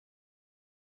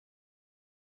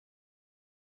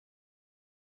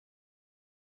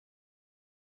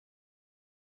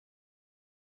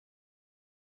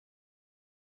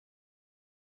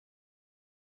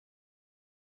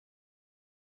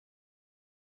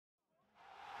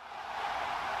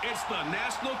It's the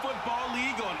National Football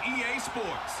League on EA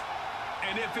Sports.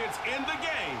 And if it's in the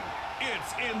game,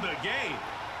 it's in the game.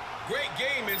 Great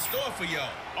game in store for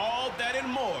y'all. All that and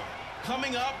more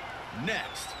coming up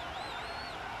next.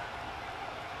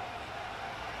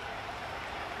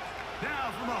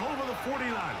 Now from the home of the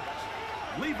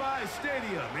 49ers, Levi's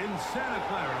Stadium in Santa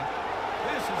Clara,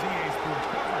 this is EA Sports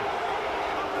coverage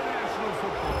of the National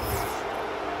Football League.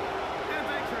 And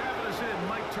thanks for having us in.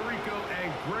 Mike Tirico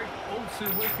and Greg Olsen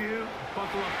with you.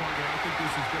 Buckle up, partner. I think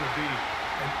this is going to be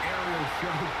an aerial show.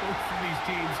 Both of these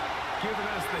teams giving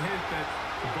us the hint that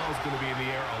the ball's going to be in the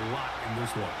air a lot in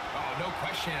this one. Oh, no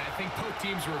question. I think both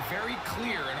teams were very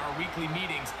clear in our weekly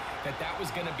meetings that that was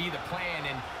going to be the plan.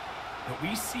 And what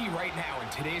we see right now in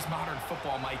today's modern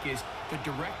football, Mike, is the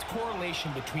direct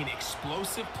correlation between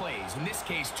explosive plays, in this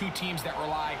case, two teams that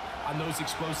rely on those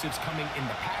explosives coming in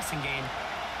the passing game,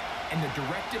 and the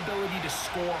direct ability to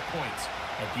score points.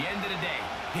 At the end of the day,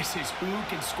 this is who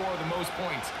can score the most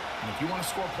points. And if you want to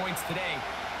score points today,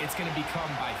 it's going to become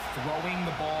by throwing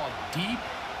the ball deep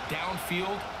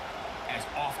downfield as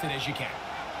often as you can.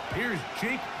 Here's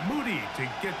Jake Moody to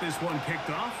get this one kicked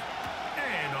off.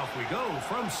 And off we go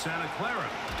from Santa Clara.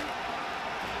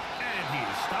 And he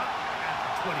is stopped at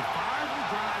the 25. The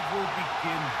drive will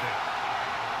begin there.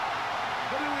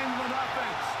 The New England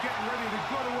offense getting ready to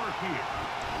go to work here.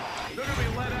 They're going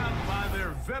to be let out by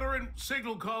their veteran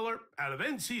signal caller out of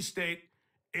NC State.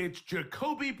 It's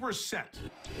Jacoby Brissett.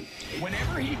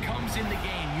 Whenever he comes in the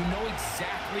game, you know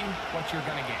exactly what you're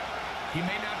going to get. He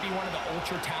may not be one of the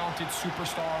ultra-talented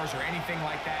superstars or anything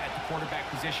like that at the quarterback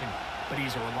position, but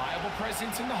he's a reliable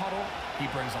presence in the huddle.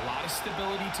 He brings a lot of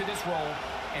stability to this role,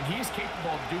 and he is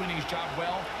capable of doing his job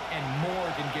well and more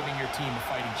than giving your team a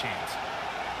fighting chance.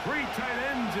 3 tight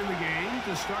ends in the game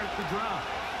to start the drive.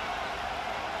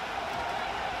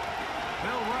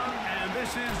 They'll run, and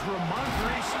this is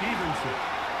Ramondre Stevenson.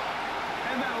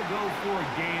 And that'll go for a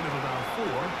gain of about 4.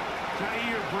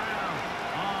 Jair Brown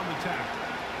on the tackle.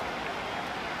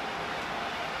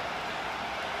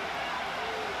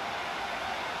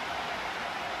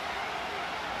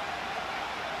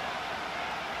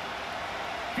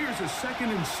 Here's a 2nd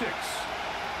and 6.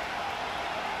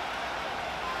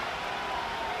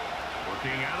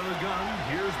 Working out of the gun,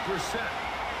 here's Brissett.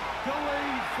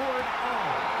 Going for it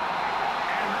all.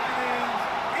 And that is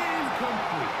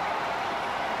incomplete.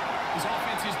 His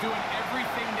offense is doing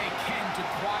everything they can to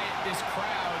quiet this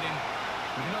crowd, and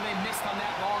even though they missed on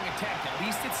that long attempt, at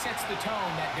least it sets the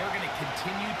tone that they're going to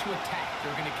continue to attack.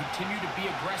 They're going to continue to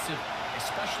be aggressive,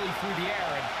 especially through the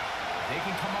air, and if they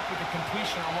can come up with a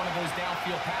completion on one of those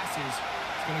downfield passes,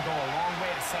 it's going to go a long way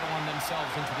to settling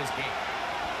themselves into this game.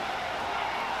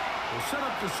 They'll set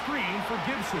up the screen for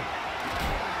Gibson.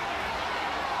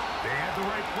 They had the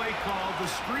right play call.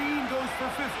 The screen goes for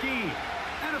 15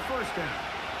 and a first down.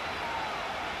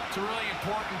 It's a really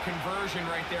important conversion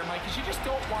right there, Mike, because you just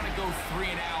don't want to go 3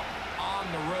 and out on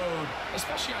the road,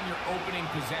 especially on your opening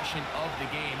possession of the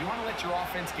game. You want to let your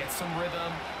offense get some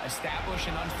rhythm, establish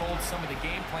and unfold some of the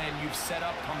game plan you've set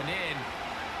up coming in.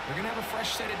 They're going to have a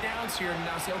fresh set of downs here and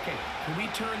now say, okay, can we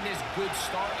turn this good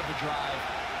start of a drive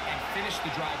and finish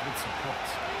the drive with some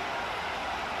points?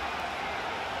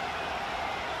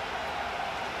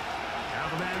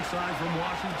 Now the man side from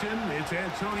Washington, it's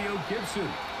Antonio Gibson,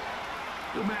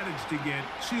 who managed to get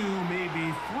 2,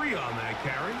 maybe 3 on that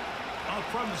carry. Up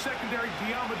from the secondary,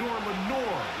 Diamador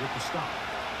Lenore with the stop.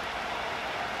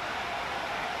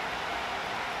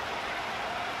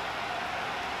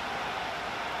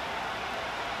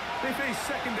 They face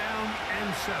 2nd down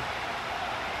and 7.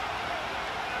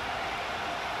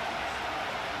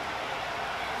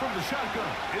 From the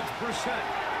shotgun, it's Brissett.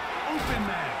 Open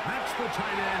man, that's the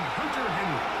tight end, Hunter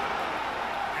Henry.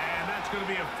 And that's going to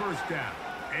be a first down.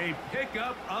 A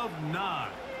pickup of 9.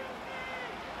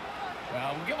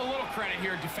 Well, we'll give a little credit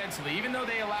here defensively. Even though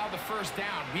they allow the first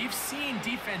down, we've seen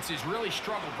defenses really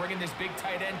struggle bringing this big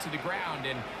tight end to the ground,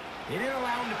 and they didn't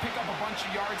allow him to pick up a bunch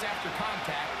of yards after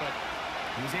contact, but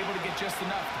he was able to get just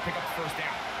enough to pick up the first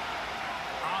down.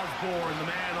 Osborne,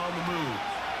 the man on the move.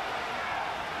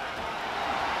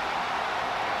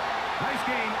 Nice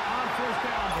gain on first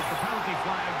down, but the penalty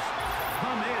flags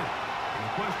come in. And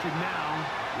the question now,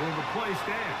 will the play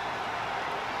stand?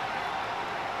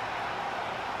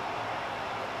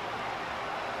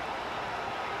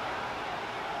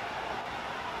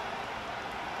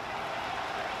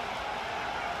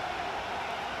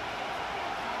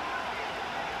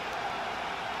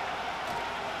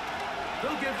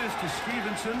 They'll give this to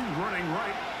Stevenson, running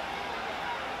right.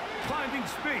 Finding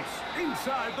space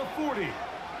inside the 40.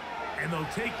 And they'll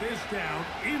take this down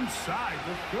inside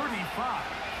the 35.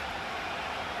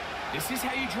 This is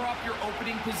how you draw up your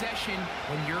opening possession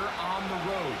when you're on the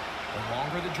road. The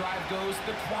longer the drive goes,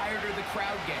 the quieter the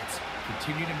crowd gets.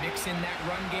 Continue to mix in that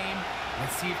run game.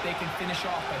 Let's see if they can finish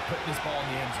off by putting this ball in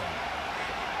the end zone.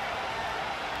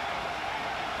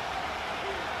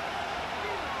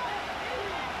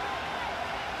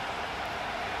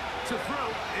 To throw,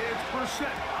 it's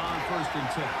Brissett on 1st and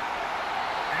 10.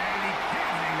 And he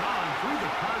can't hang on through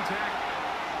the contact.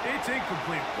 It's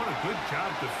incomplete. What a good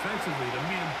job defensively to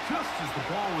meet him just as the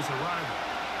ball was arriving.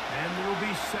 And it'll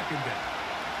be 2nd down.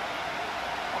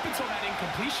 Up until that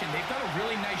incompletion, they've done a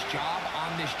really nice job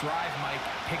on this drive, Mike,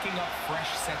 picking up fresh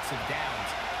sets of downs.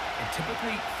 And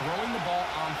typically, throwing the ball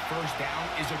on 1st down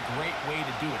is a great way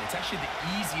to do it. It's actually the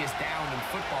easiest down in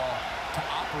football to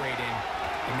operate in.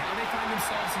 And now they find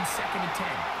themselves in 2nd and 10.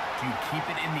 Do you keep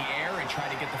it in the air and try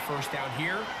to get the 1st down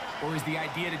here? Or is the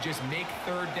idea to just make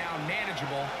 3rd down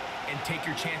manageable and take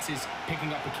your chances picking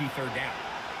up a key 3rd down?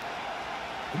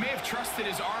 He may have trusted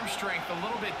his arm strength a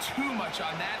little bit too much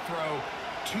on that throw.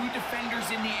 2 defenders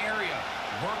in the area.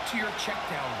 Work to your check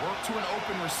down. Work to an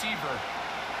open receiver.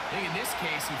 I think in this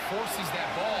case, he forces that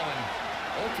ball, and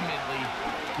ultimately,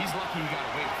 he's lucky he got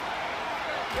away with it.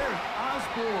 There's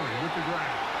Osborne with the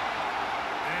grab.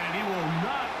 And he will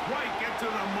not quite get to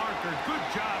the marker. Good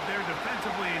job there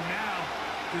defensively, and now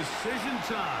decision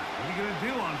time. What are you going to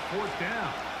do on 4th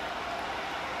down?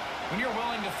 When you're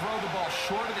willing to throw the ball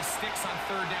short of the sticks on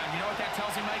 3rd down, you know what that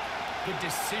tells you, Mike? The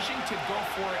decision to go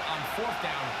for it on 4th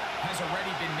down has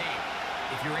already been made.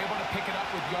 If you're able to pick it up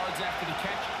with yards after the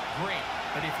catch, great.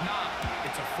 But if not,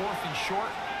 it's a 4th and short,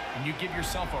 and you give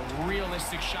yourself a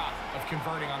realistic shot of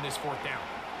converting on this 4th down.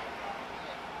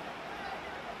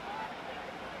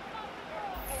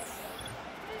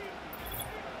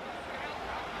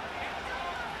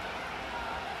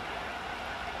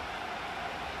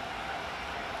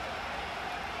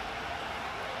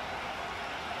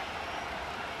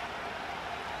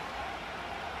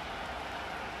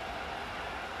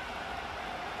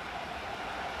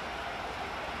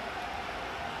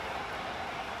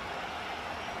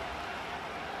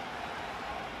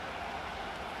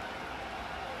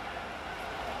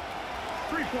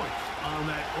 Points on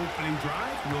that opening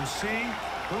drive. We'll see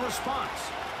the response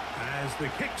as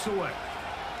the kick's away.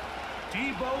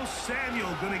 Deebo Samuel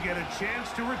going to get a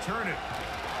chance to return it.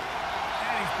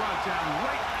 And he's brought down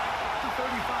right at the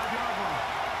 35-yard line.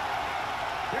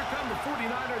 Here come the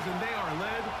 49ers, and they are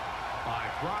led by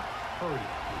Brock Purdy.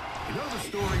 You know the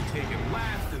story, taken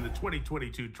last in the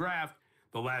 2022 draft.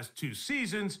 The last 2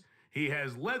 seasons, he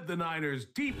has led the Niners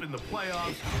deep in the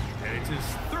playoffs, and it's his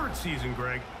 3rd season,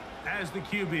 Greg, as the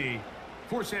QB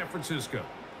for San Francisco.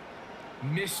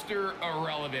 Mr.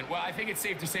 Irrelevant. Well, I think it's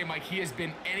safe to say, Mike, he has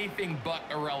been anything but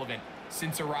irrelevant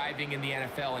since arriving in the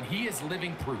NFL, and he is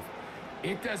living proof.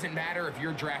 It doesn't matter if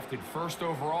you're drafted 1st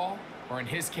overall, or in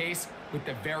his case, with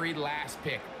the very last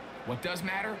pick. What does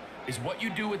matter is what you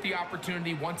do with the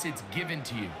opportunity once it's given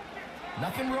to you.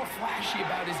 Nothing real flashy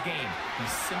about his game. He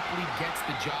simply gets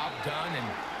the job done, and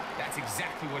that's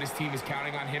exactly what his team is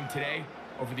counting on him today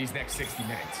over these next 60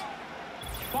 minutes.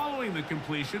 Following the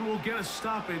completion, we'll get a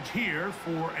stoppage here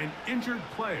for an injured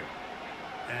player.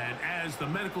 And as the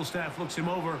medical staff looks him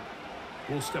over,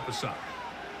 we'll step aside.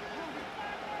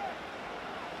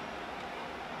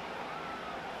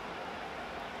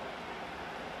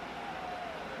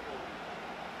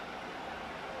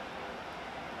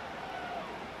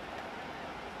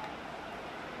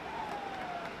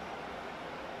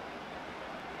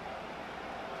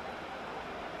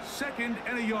 Second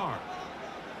and a yard.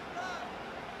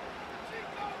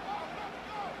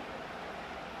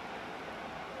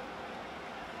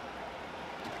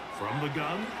 From the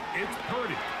gun, it's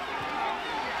Purdy.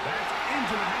 That's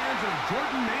into the hands of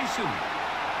Jordan Mason.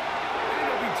 And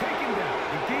he'll be taken down.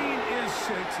 The gain is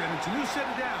 6, and it's a new set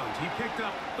of downs. He picked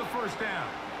up the 1st down.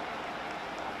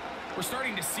 We're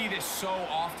starting to see this so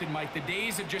often, Mike. The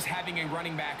days of just having a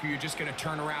running back who you're just going to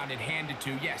turn around and hand it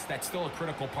to, yes, that's still a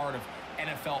critical part of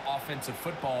NFL offensive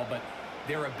football, but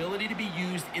their ability to be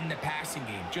used in the passing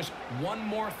game. Just one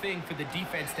more thing for the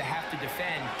defense to have to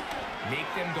defend. Make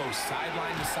them go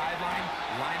sideline to sideline,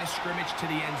 line of scrimmage to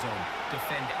the end zone.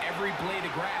 Defend every blade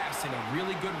of grass, and a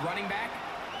really good running back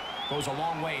goes a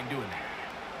long way in doing that.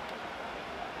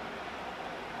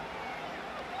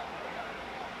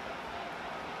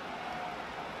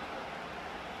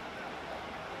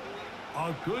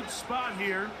 A good spot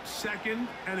here, 2nd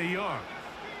and a yard.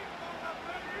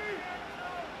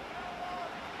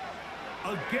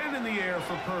 Again in the air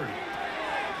for Purdy.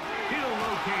 He'll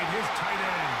locate his tight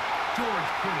end, George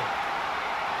Kittle.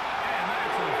 And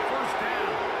that's a 1st down.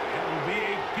 It will be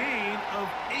a gain of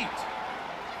 8.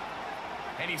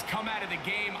 And he's come out of the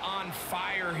game on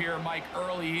fire here, Mike,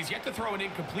 early. He's yet to throw an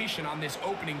incompletion on this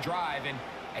opening drive. And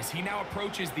as he now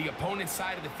approaches the opponent's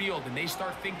side of the field and they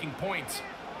start thinking points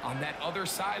on that other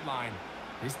sideline,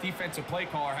 this defensive play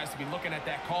caller has to be looking at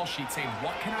that call sheet saying,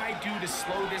 what can I do to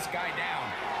slow this guy down?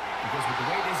 Because with the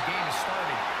way this game has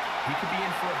started, he could be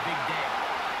in for a big day.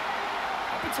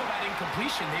 Up until that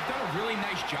incompletion, they've done a really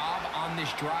nice job on this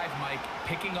drive, Mike,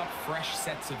 picking up fresh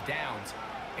sets of downs.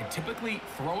 And typically,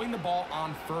 throwing the ball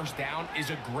on first down is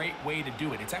a great way to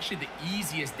do it. It's actually the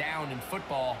easiest down in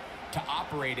football to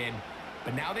operate in.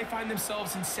 But now they find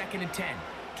themselves in 2nd and 10.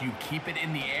 Do you keep it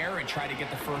in the air and try to get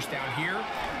the first down here?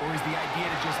 Or is the idea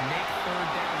to just make 3rd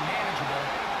down manageable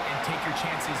and take your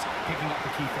chances picking up the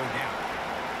key 3rd down?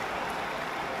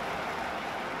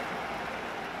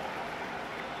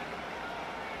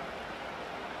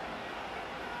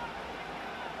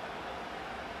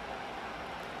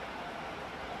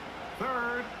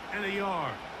 Third and a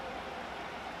yard.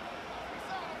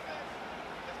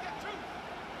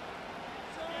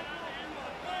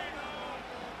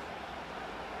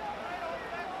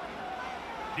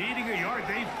 Needing a yard,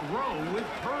 they throw with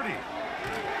Purdy.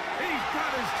 He's got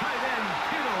his tight end,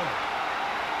 Kittle.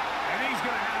 And he's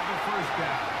going to have the first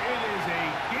down. It is a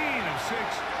gain of 6.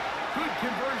 Good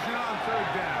conversion on 3rd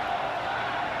down.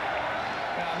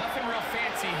 Nothing real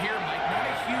fancy here, Mike. Not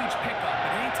a huge pickup,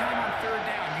 but anytime on 3rd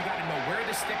down, you got to know where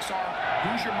the sticks are,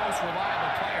 who's your most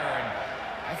reliable player, and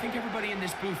I think everybody in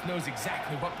this booth knows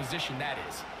exactly what position that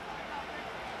is.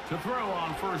 To throw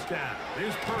on 1st down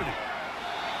is Purdy.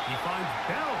 He finds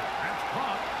Bell. That's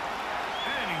caught.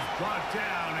 And he's brought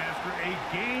down after a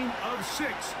gain of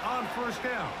 6 on 1st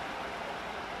down.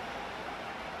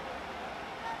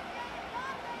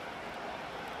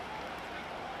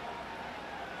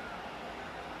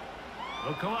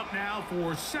 They'll come up now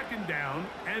for 2nd down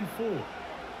and 4.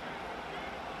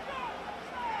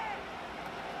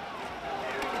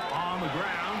 On the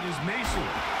ground is Mason.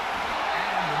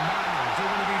 And the Niners are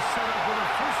going to be set up with a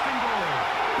 1st and goal.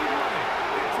 Good running.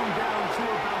 Gets him down to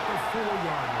about the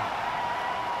 4-yard line.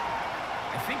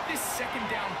 I think this 2nd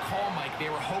down call, Mike, they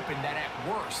were hoping that at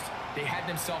worst they had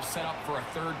themselves set up for a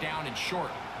 3rd down and short.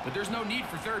 But there's no need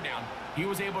for 3rd down. He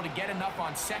was able to get enough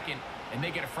on 2nd, and they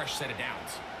get a fresh set of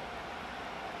downs.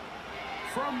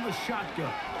 From the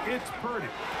shotgun, it's Purdy.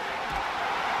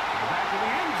 Back to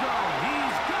the end zone.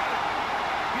 He's got it.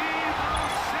 Deebo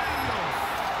Samuel.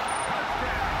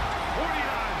 Touchdown.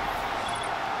 49ers.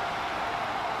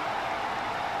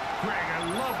 Greg, I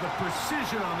love the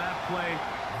precision on that play.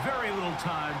 Very little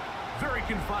time, very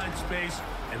confined space,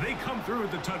 and they come through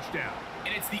with the touchdown.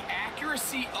 And it's the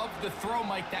accuracy of the throw,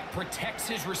 Mike, that protects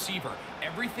his receiver.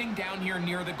 Everything down here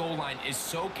near the goal line is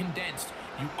so condensed.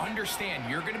 You understand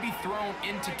you're going to be thrown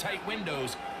into tight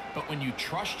windows, but when you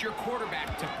trust your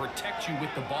quarterback to protect you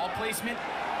with the ball placement,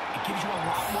 it gives you a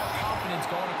lot more confidence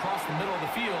going across the middle of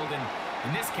the field, and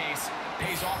in this case,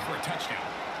 pays off for a touchdown.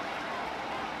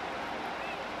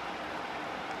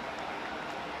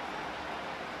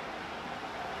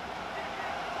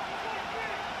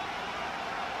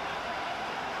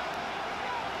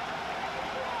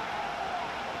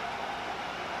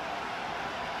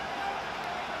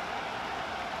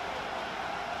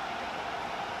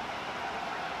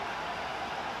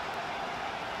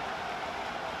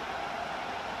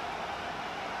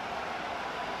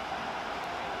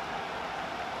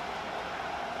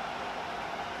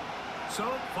 So,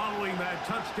 following that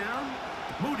touchdown,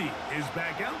 Moody is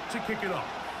back out to kick it off.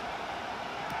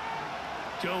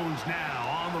 Jones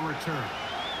now on the return.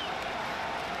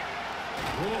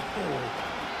 Whoa.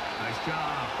 Nice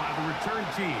job by the return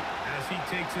team as he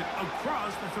takes it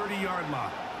across the 30-yard line.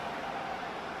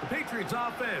 The Patriots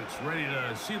offense ready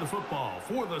to see the football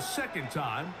for the 2nd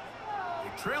time. They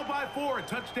trail by 4. A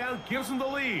touchdown gives them the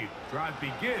lead. Drive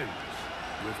begins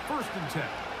with 1st and 10.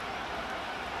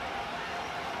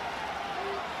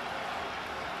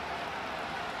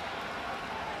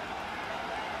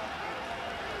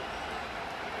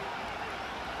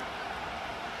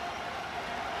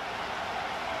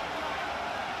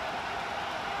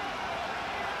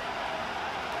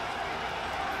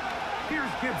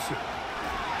 Here's Gibson.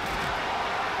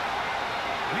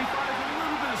 And he finds a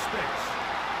little bit of space.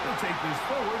 He'll take this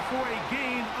forward for a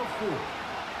gain of 4.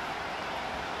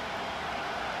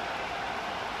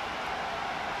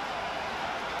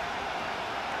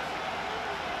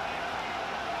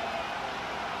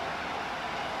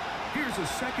 Here's a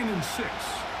 2nd and 6.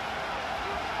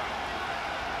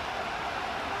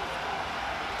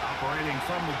 Operating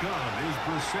from the gun is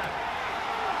Brissett.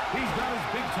 He's got his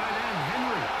big tight end,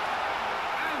 Henry.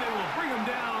 They will bring him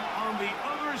down on the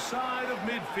other side of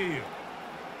midfield.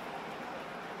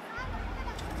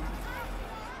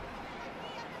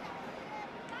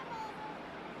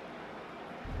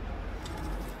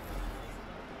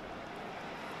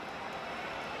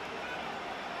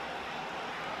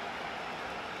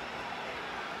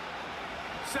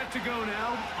 Set to go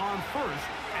now on 1st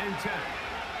and 10.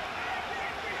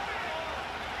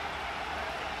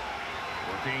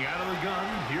 Working out of the gun,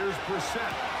 here's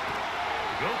Brissett.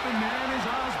 The open man is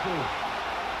Osborne.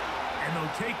 And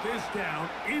they'll take this down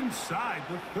inside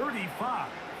the 35.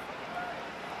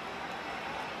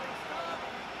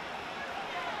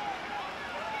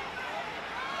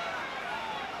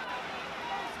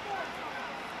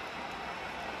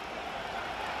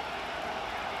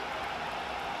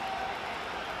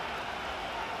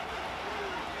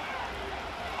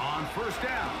 On 1st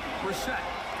down, Brissett.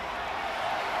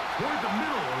 Toward the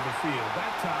middle of the field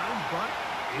that time, but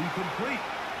incomplete.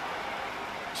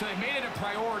 So they made it a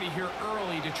priority here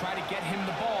early to try to get him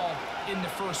the ball in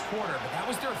the 1st quarter. But that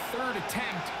was their 3rd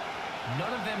attempt.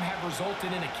 None of them have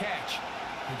resulted in a catch.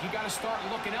 I think you got to start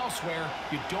looking elsewhere.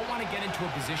 You don't want to get into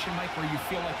a position, Mike, where you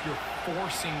feel like you're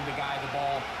forcing the guy the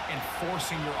ball and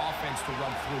forcing your offense to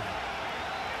run through him.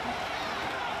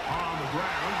 On the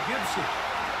ground, Gibson.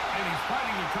 And he's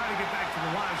fighting to try to get back to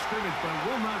the line of scrimmage, but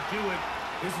will not do it.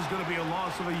 This is going to be a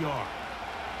loss of a yard.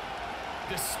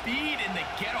 The speed and the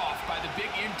get-off by the big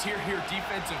interior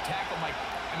defensive tackle, Mike.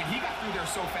 I mean, he got through there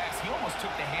so fast, he almost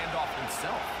took the handoff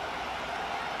himself.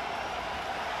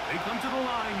 They come to the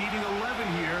line, needing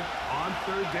 11 here on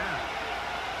 3rd down.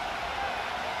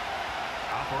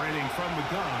 Operating from the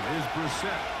gun is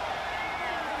Brissett.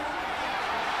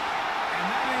 And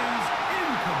that is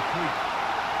incomplete.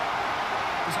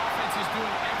 This offense is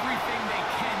doing everything they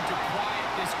can to quiet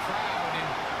this crowd, and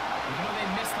even though they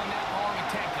missed on that long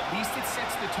attempt, at least it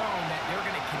sets the tone that they're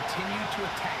going to continue to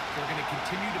attack. They're going to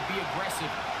continue to be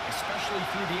aggressive, especially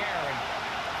through the air, and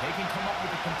they can come up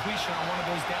with a completion on one of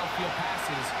those downfield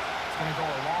passes. It's going to go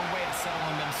a long way to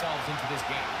settling themselves into this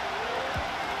game.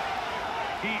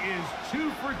 He is 2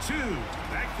 for 2.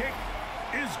 That kick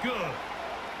is good.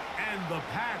 And the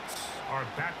Pats are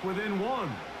back within 1.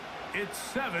 It's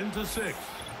 7-6.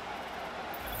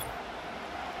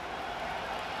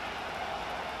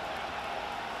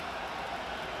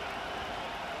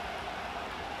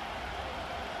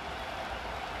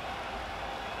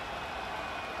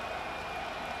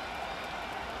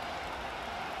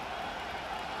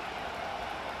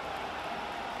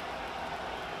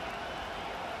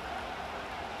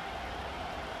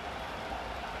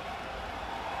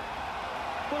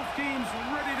 Both teams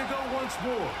ready to go once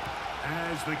more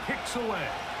as the kick's away.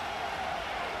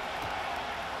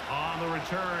 On the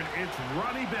return, it's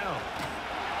Ronnie Bell.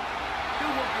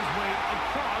 He'll work his way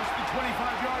across the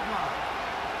 25-yard line.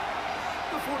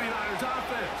 The 49ers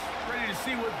offense ready to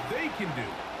see what they can do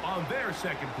on their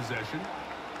 2nd possession.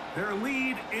 Their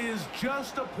lead is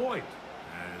just a point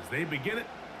as they begin it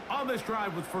on this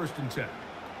drive with 1st and 10.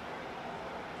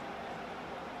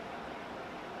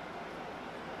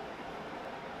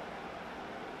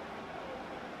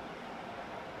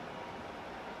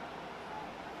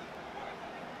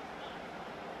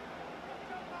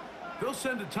 They'll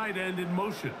send a tight end in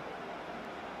motion.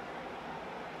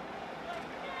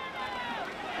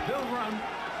 They'll run.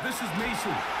 This is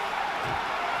Mason.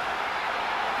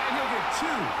 And he'll get 2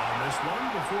 on this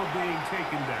one before being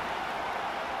taken down.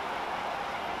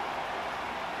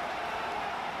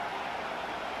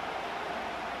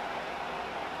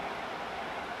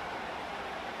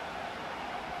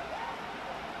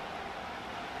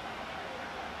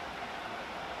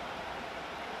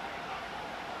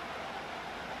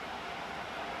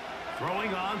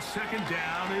 Throwing on 2nd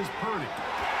down is Purdy.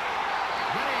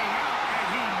 Laying out, and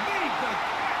he made the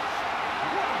catch.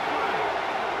 What a play.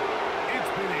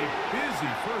 It's been a busy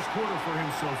 1st quarter for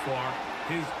him so far.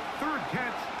 His 3rd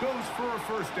catch goes for a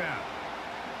 1st down.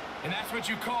 And that's what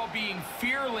you call being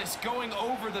fearless, going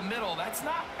over the middle. That's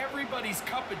not everybody's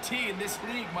cup of tea in this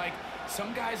league, Mike.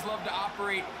 Some guys love to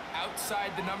operate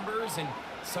outside the numbers, and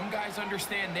some guys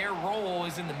understand their role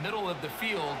is in the middle of the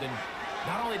field, and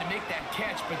not only to make that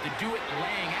catch, but to do it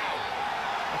laying out.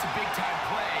 That's a big-time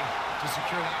play to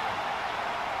secure that one.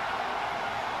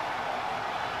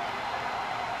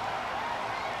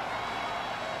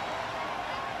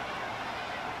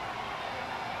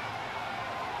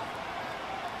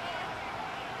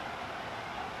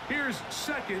 Here's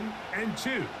 2nd and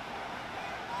 2.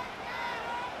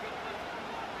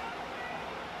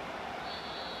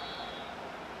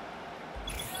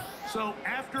 So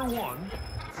after 1,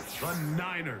 the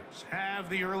Niners have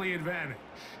the early advantage.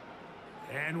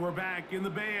 And we're back in the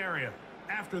Bay Area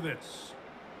after this.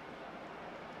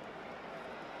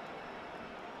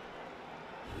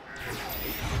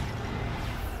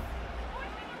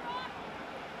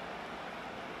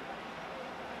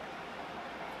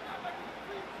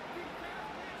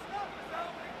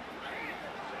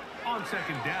 On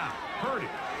 2nd down, Purdy.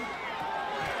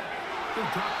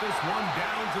 He'll drop this one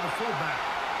down to the fullback.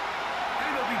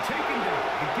 And he'll be taken down.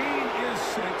 The gain is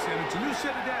 6, and it's a new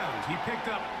set of downs. He picked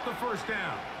up the first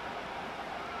down.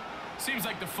 Seems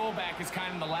like the fullback is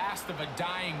kind of the last of a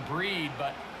dying breed,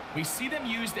 but we see them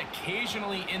used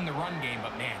occasionally in the run game.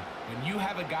 But, man, when you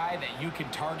have a guy that you can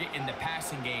target in the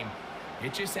passing game,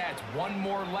 it just adds one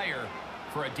more layer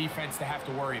for a defense to have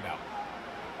to worry about.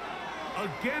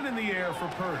 Again in the air for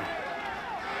Purdy.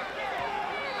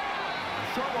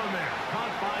 A short one there,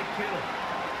 caught by Kittle.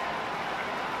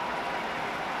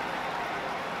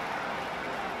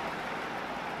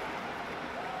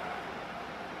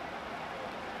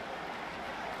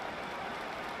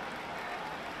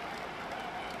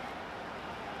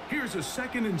 Here's a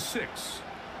 2nd and 6.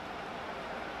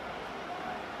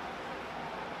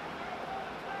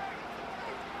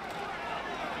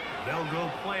 They'll go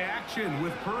play action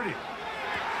with Purdy.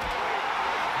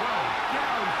 Well,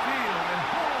 downfield and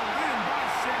hauled in by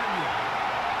Samuel.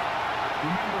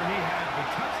 Remember, he had the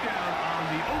touchdown on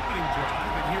the opening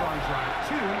drive, and here on drive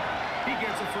 2, he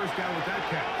gets a first down with that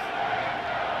catch.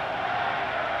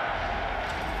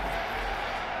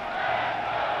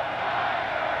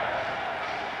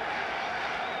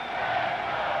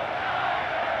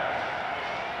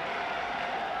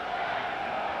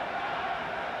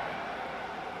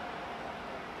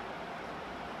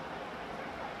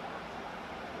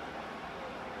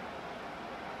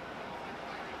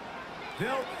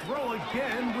 They'll throw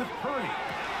again with Purdy.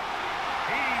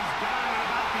 He's got it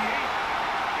about the 8.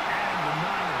 And the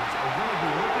Niners are going to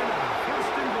be looking at a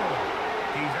 1st and goal.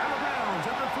 He's out of bounds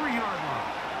at the 3-yard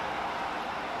line.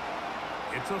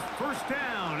 It's a first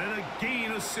down and a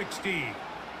gain of 60.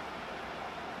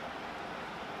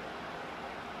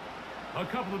 A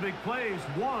couple of big plays,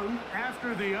 one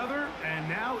after the other, and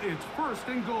now it's 1st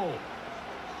and goal.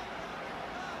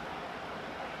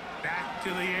 Back to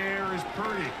the air is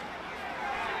Purdy.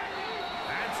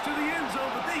 To the end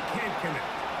zone, but they can't connect.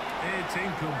 It's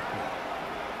incomplete.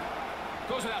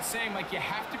 Goes without saying, Mike, you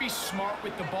have to be smart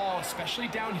with the ball, especially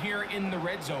down here in the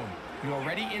red zone. You're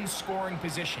already in scoring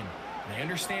position. And I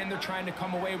understand they're trying to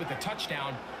come away with a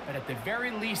touchdown, but at the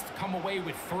very least, come away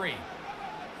with 3.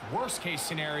 Worst case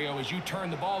scenario is you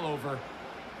turn the ball over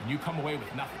and you come away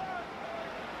with nothing.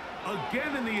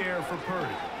 Again in the air for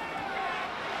Purdy.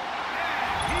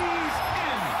 And he's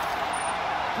in.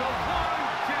 Devon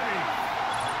Jennings.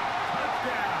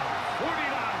 Touchdown,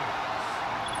 49ers.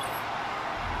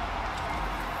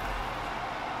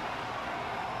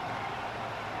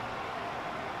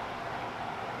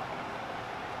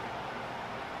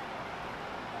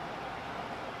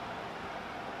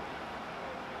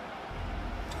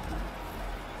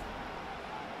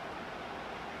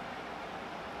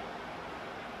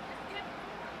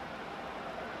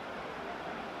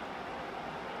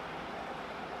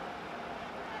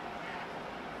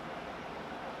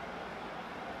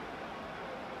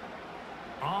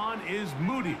 On is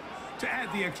Moody to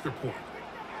add the extra point.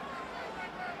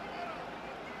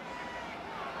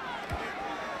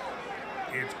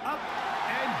 It's up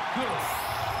and good.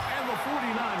 And the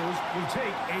 49ers will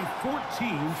take a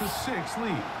 14-6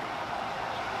 lead.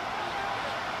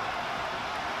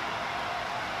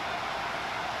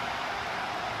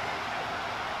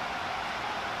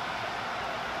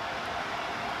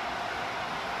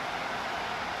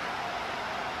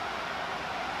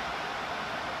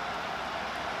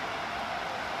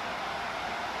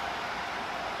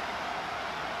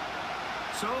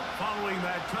 So, following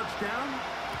that touchdown,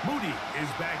 Moody is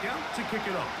back out to kick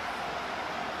it off.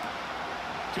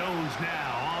 Jones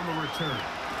now on the return.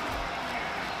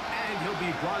 And he'll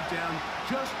be brought down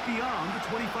just beyond the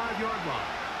 25-yard line.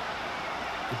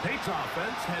 The Patriots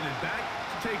offense headed back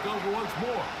to take over once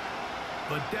more.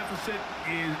 The deficit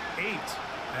is 8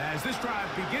 as this drive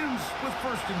begins with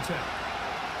 1st and 10.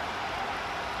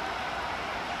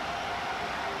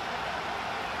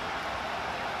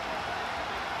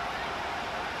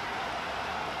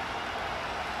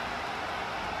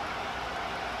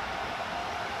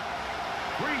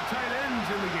 Three tight ends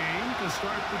in the game to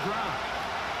start the drive.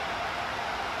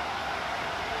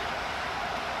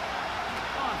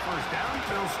 On 1st down,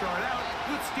 they'll start out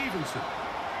with Stevenson.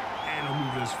 And he'll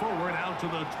move this forward out to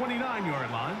the 29-yard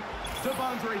line.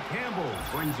 Devondre Campbell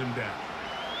brings him down.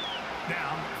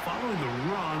 Now, following the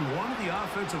run, one of the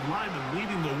offensive linemen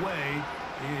leading the way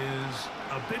is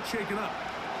a bit shaken up.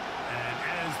 And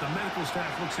as the medical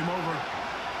staff looks him over,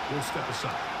 we'll step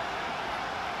aside.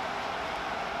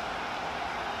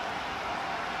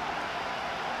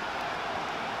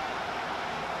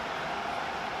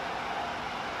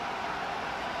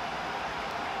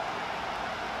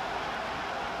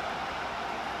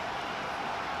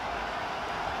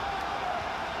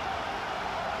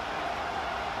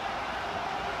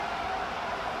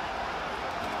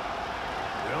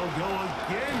 They'll go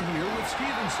again here with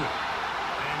Stevenson.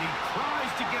 And he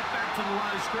tries to get back to the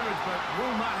line of scrimmage, but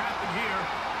will not happen here.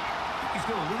 He's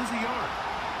going to lose a yard.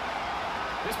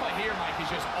 This play here, Mike, is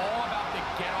just all about the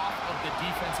get-off of the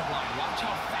defensive line. Watch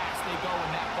how fast they go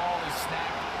when that ball is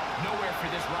snapped. Nowhere for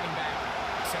this running back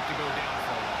except to go down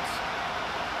for a loss.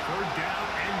 3rd down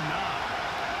and 9.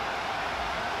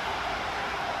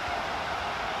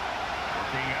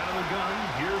 Working out of the gun,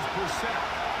 here's Brissett.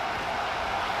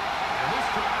 And this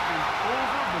drive is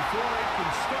over before it can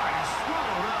start. He's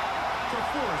swallowed up to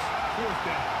force 4th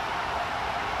down.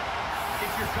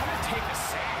 If you're going to take a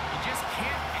sack, you just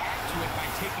can't add to it by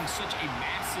taking such a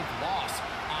massive loss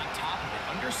on top of it.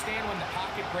 Understand when the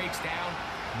pocket breaks down,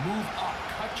 move up,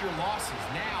 cut your losses.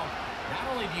 Now, not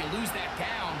only do you lose that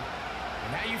down,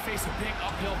 but now you face a big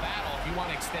uphill battle if you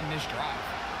want to extend this drive.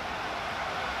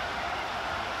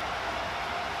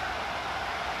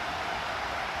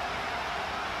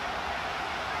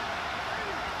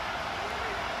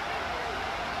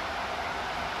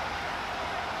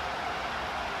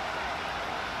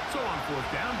 So on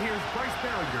 4th down, here's Bryce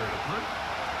Berringer to punt,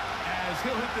 as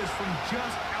he'll hit this from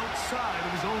just outside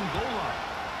of his own goal line.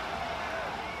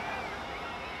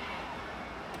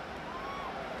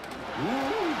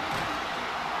 Ooh.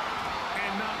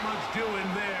 And not much doing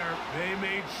there. They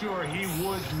made sure he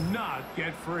would not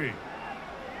get free.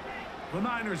 The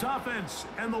Niners offense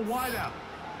and the wideout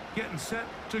getting set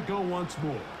to go once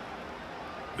more.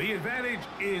 The advantage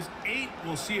is 8.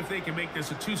 We'll see if they can make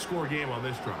this a 2-score game on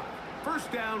this drive.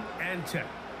 1st down and 10.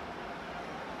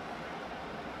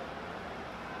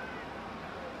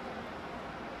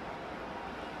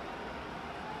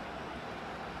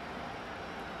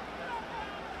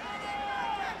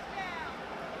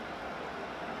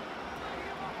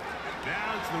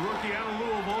 Now it's the rookie out of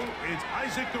Louisville. It's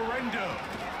Isaac Guerrero.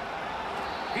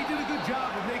 He did a good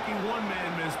job of making one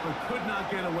man miss, but could not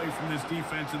get away from this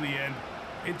defense in the end.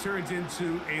 It turns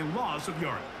into a loss of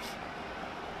yardage.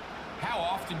 How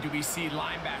often do we see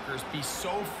linebackers be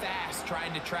so fast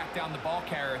trying to track down the ball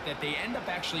carrier that they end up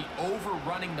actually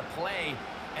overrunning the play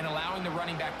and allowing the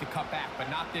running back to cut back? But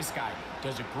not this guy.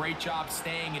 Does a great job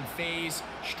staying in phase,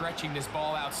 stretching this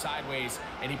ball out sideways,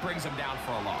 and he brings him down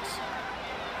for a loss.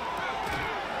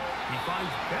 He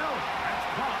finds Bell. That's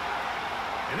caught.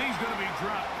 And he's going to be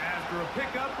dropped after a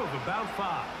pickup of about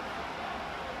 5.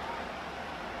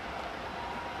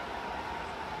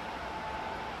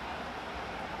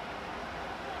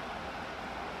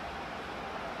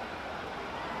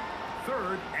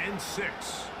 Third and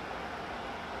 6.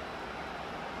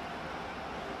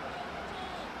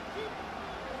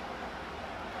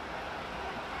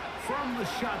 From the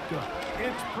shotgun,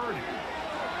 it's Purdy.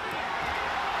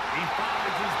 He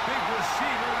finds his big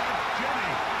receiver, that's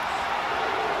Jennings.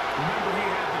 Remember, he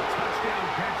had the touchdown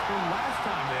catch from last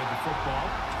time they had the football.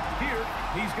 Here,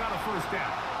 he's got a 1st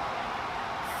down.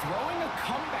 Throwing a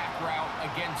comeback route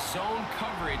against zone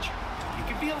coverage, it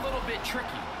can be a little bit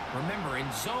tricky. Remember, in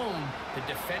zone, the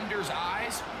defender's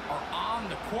eyes are on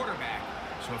the quarterback.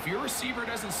 So if your receiver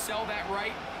doesn't sell that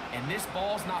right and this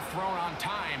ball's not thrown on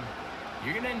time,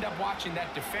 you're going to end up watching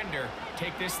that defender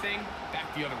take this thing back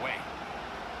the other way.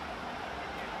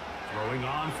 Throwing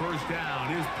on 1st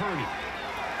down is Purdy.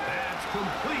 That's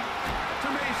complete to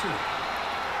Mason.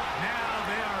 Now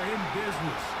they are in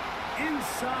business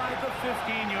inside the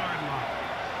 15-yard line.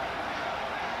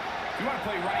 You want to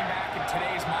play running back in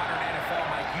today's modern NFL,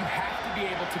 Mike, you have to be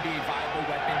able to be a viable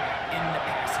weapon in the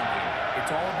passing game.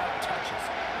 It's all about touches.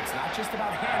 It's not just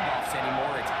about handoffs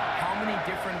anymore. It's how many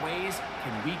different ways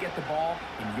can we get the ball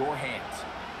in your hands.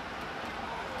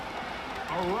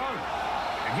 A run.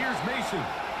 And here's Mason.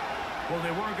 Well,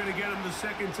 they weren't going to get him the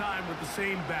second time with the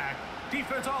same back.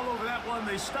 Defense all over that one.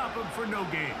 They stop him for no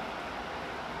gain.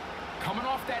 Coming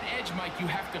off that edge, Mike, you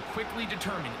have to quickly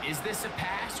determine, is this a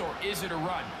pass or is it a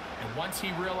run? And once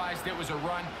he realized it was a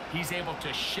run, he's able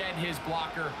to shed his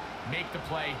blocker, make the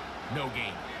play, no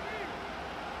gain.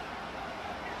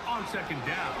 On 2nd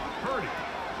down, Purdy.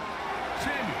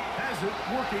 Samuel has it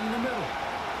working in the middle.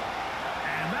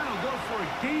 And that'll go for a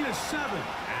gain of 7.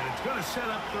 And it's going to set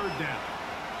up 3rd down.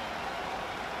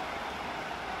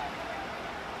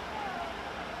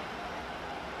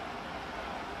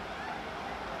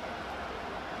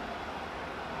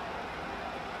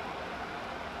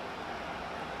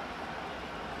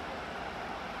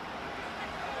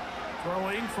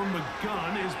 Throwing from the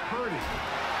gun is Purdy.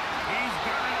 He's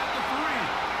got it at the 3.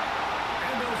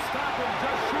 And they'll stop him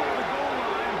just short of the goal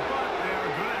line, but they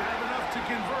are going to have enough to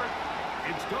convert.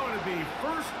 It's going to be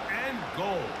 1st and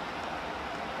goal.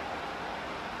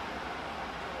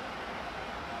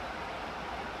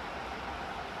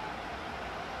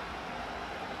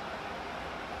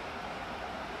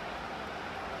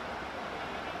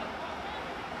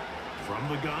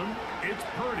 From the gun, it's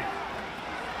Purdy.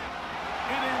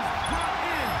 It is brought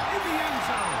in the end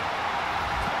zone.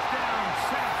 Touchdown,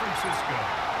 San Francisco.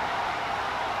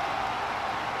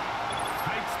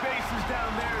 Tight spaces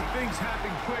down there. Things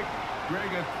happen quick.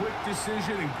 Greg, a quick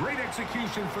decision and great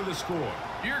execution for the score.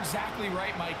 You're exactly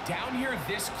right, Mike. Down here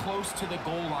this close to the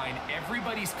goal line,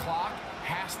 everybody's clock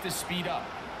has to speed up.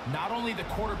 Not only the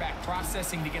quarterback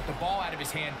processing to get the ball out of his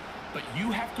hand, but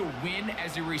you have to win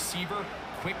as a receiver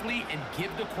quickly and give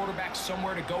the quarterback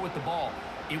somewhere to go with the ball.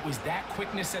 It was that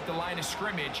quickness at the line of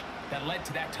scrimmage that led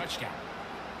to that touchdown.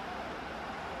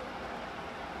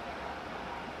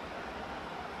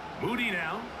 Moody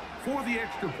now for the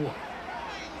extra point.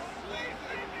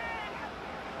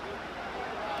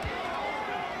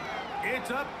 It's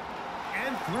up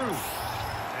and through.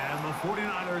 And the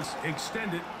 49ers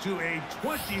extend it to a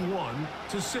 21-6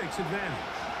 advantage.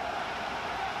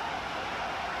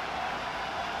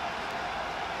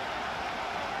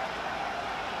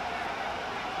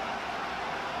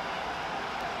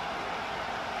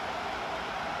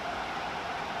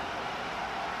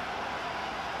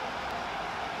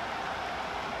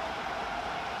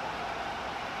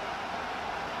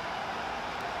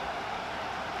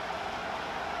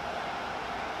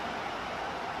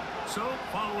 So,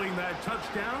 following that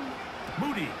touchdown,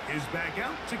 Moody is back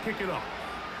out to kick it off.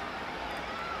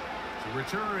 To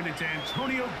return, it's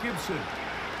Antonio Gibson.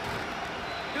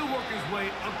 He'll work his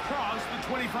way across the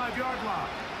 25-yard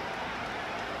line.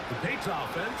 The Patriots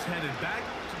offense headed back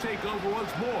to take over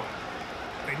once more.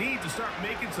 They need to start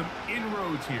making some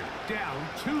inroads here. Down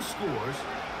 2 scores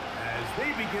as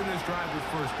they begin this drive with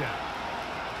first down.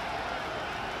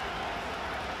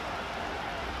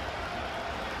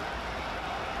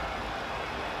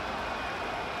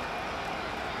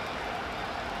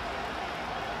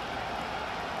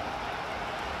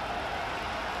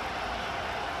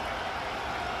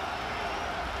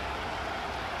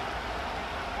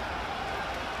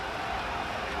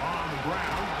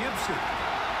 Ground, Gibson.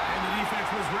 And the defense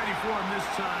was ready for him this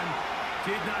time.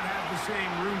 Did not have the same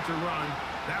room to run.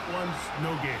 That one's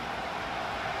no gain.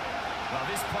 Well,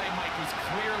 this play, Mike, was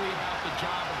clearly about the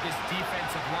job of this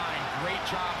defensive line. Great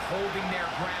job holding their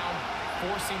ground,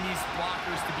 forcing these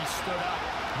blockers to be stood up.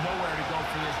 Nowhere to go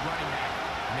for this running back,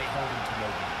 and they hold him to no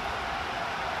gain.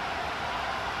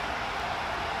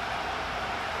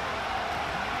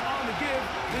 On the give,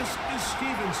 this is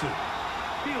Stevenson.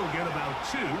 He'll get about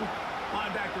 2.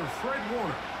 Linebacker Fred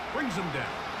Warner brings him down.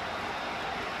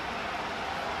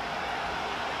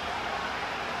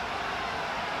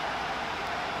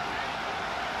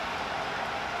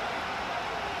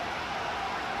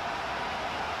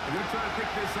 They're going to try to pick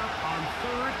this up on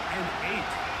 3rd and 8.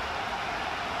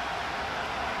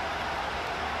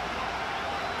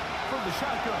 From the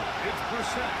shotgun, it's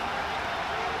Brissett.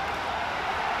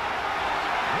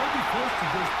 They'll be forced to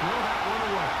just throw that one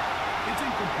away. It's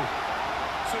incomplete.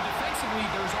 So defensively,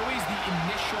 there's always the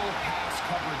initial pass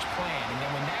coverage plan, and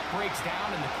then when that breaks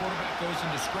down and the quarterback goes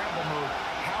into scramble mode,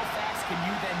 how fast can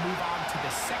you then move on to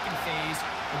the second phase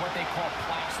of what they call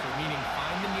plaster, meaning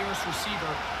find the nearest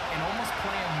receiver and almost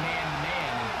play a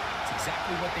man-to-man. And it's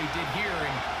exactly what they did here,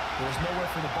 and there was nowhere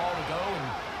for the ball to go, and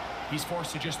he's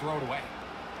forced to just throw it away.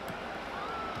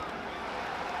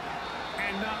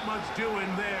 And not much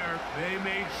doing there. They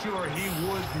made sure he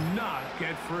would not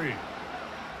get free.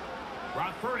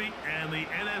 Brock Purdy and the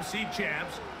NFC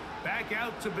champs back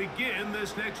out to begin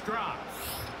this next drive.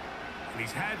 And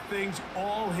he's had things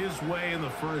all his way in the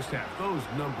first half. Those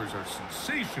numbers are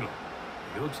sensational.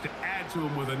 He looks to add to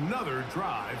them with another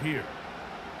drive here.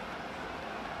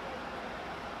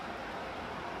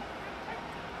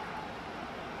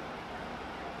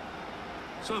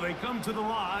 So they come to the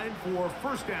line for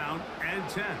first down and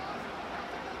 10.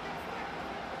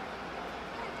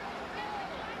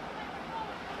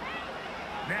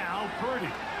 Now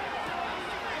Purdy.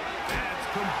 That's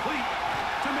complete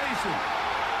to Mason.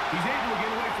 He's able to get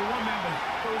away for one man, but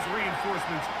those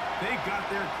reinforcements, they got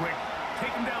there quick.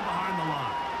 Take him down behind the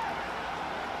line.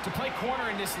 To play corner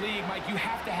in this league, Mike, you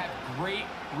have to have great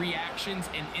reactions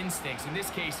and instincts. In this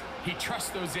case, he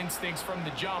trusts those instincts from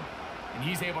the jump, and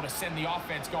he's able to send the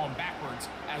offense going backwards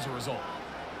as a result.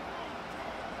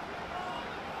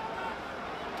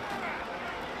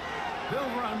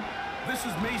 They'll run. This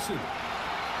is Mason.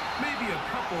 Maybe a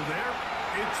couple there.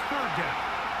 It's third down.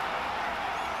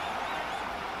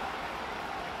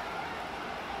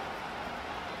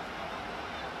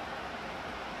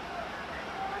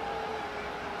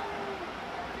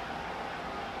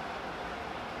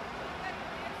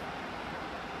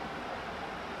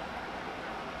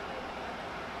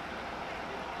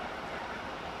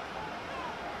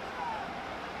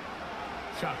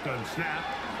 Shotgun snap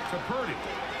to Purdy.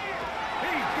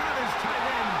 He's got his tight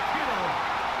end, Kittle.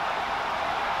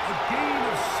 A gain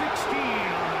of 16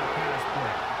 on that pass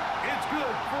play. It's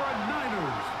good for a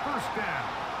Niners first down.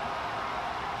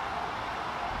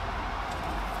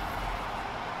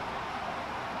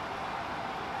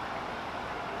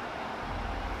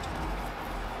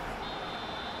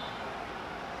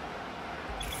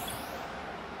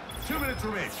 Two minutes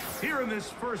remaining here in this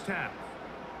first half.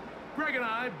 Greg and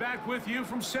I back with you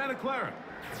from Santa Clara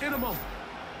in a moment.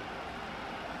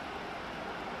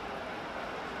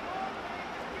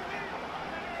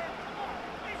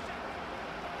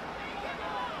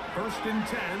 First and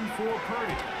 10 for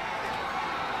Purdy.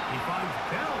 He finds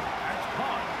Bell. That's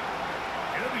caught.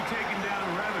 It'll be taken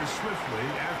down rather swiftly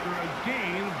after a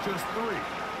gain of just 3.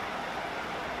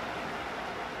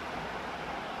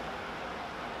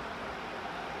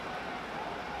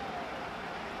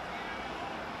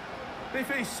 They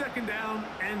face second down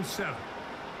and 7.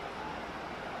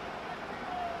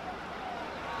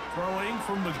 Throwing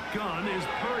from the gun is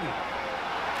Purdy.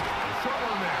 A short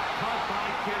one there, caught by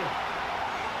Kittle.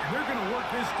 And they're going to work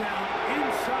this down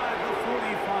inside the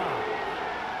 45.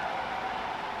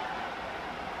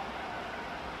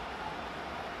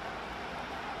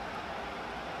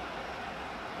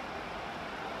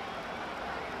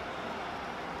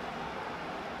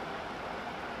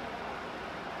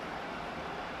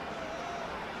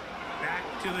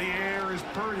 To the air is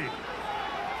Purdy.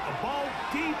 A ball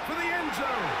deep for the end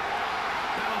zone.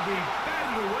 That'll be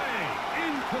batted away.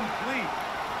 Incomplete.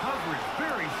 Coverage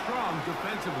very strong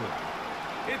defensively.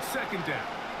 It's second down.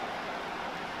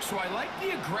 So I like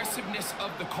the aggressiveness of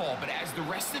the call, but as the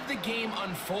rest of the game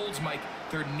unfolds, Mike,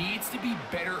 there needs to be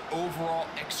better overall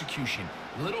execution.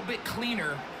 A little bit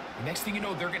cleaner. The next thing you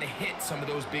know, they're going to hit some of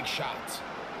those big shots.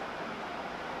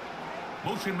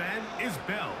 Motion man is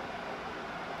Bell.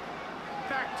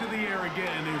 Back to the air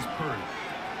again is Purdy.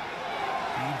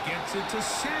 He gets it to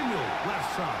Samuel,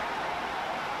 left side.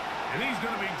 And he's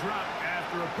going to be dropped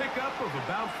after a pickup of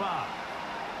about 5.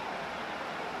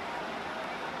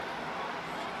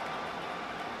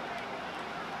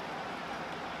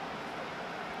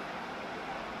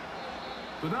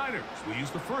 The Niners will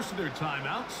use the first of their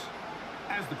timeouts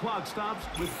as the clock stops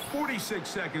with 46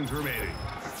 seconds remaining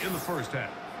in the first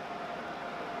half.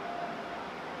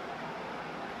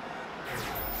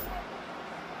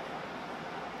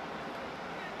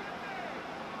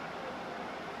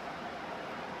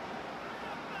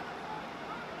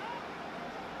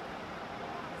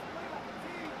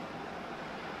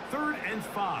 Third and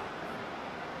 5.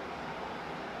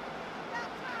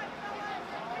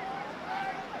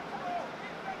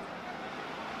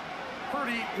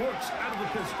 Purdy works out of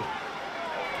the pistol.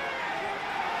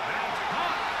 That's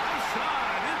hot.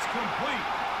 Outside. It's complete.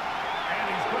 And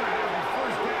he's going to have the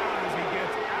first down as he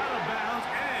gets out of bounds,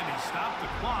 and he stopped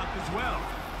the clock as well.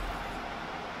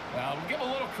 Well, we'll give a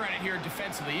little credit here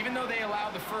defensively. Even though they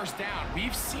allowed the first down,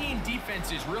 we've seen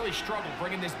defenses really struggle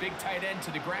bringing this big tight end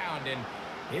to the ground, and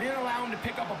they didn't allow him to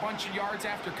pick up a bunch of yards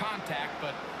after contact,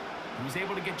 but he was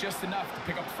able to get just enough to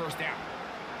pick up the first down.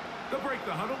 They'll break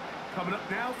the huddle. Coming up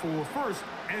now for first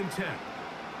and 10.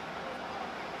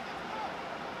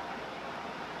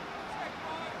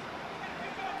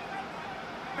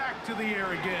 Back to the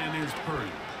air again is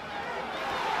Purdy.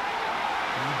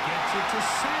 He gets it to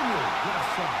Samuel,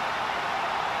 left side.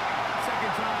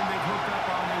 Second time they've hooked up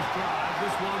on this drive.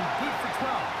 This one good for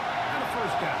 12 and a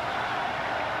first down.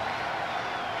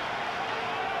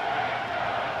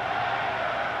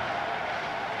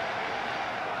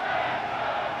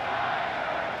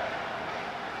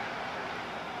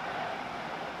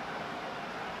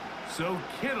 So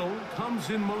Kittle comes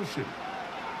in motion.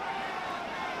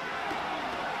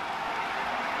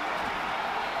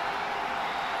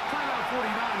 Timeout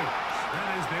 49ers.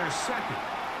 That is their second.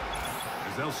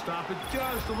 As they'll stop it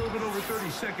just a little bit over 30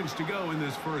 seconds to go in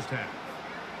this first half.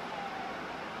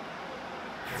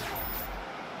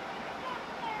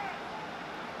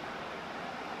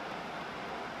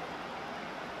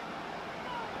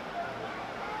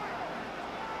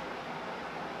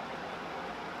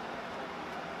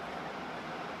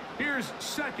 Here's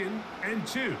second and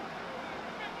 2.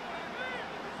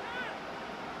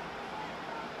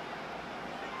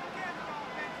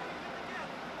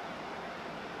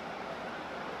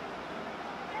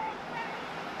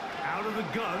 Out of the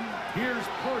gun, here's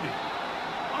Purdy.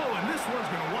 Oh, and this one's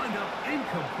going to wind up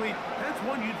incomplete. That's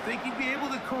one you'd think he'd be able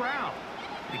to corral.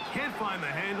 He can't find the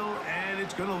handle, and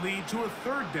it's going to lead to a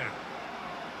third down.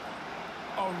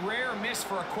 A rare miss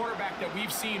for a quarterback that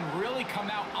we've seen really come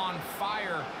out on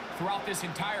fire throughout this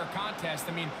entire contest.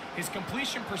 I mean, his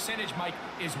completion percentage, Mike,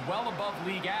 is well above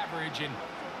league average, and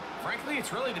frankly,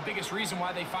 it's really the biggest reason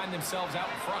why they find themselves out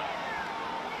in front.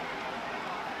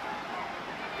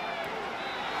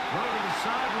 Throw to the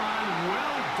sideline.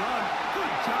 Well done.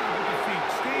 Good job with the feet.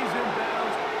 Stays in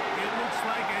bounds. It looks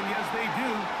like, and yes, they do,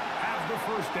 have the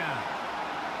first down.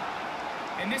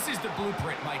 And this is the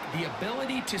blueprint, Mike. The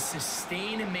ability to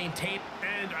sustain and maintain.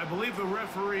 And I believe the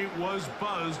referee was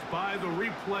buzzed by the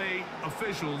replay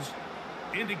officials,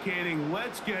 indicating,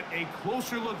 let's get a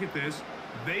closer look at this.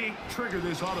 They trigger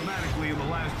this automatically in the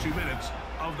last 2 minutes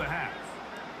of the half.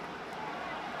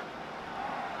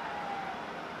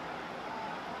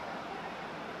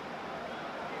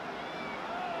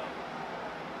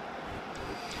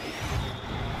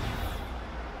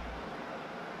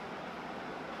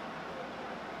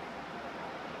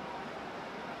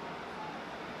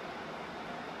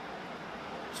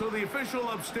 So the official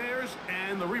upstairs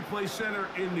and the replay center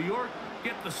in New York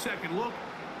get the second look,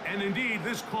 and indeed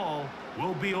this call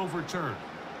will be overturned.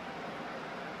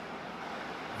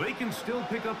 They can still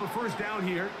pick up a first down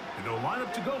here, and they'll line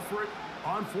up to go for it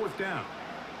on fourth down.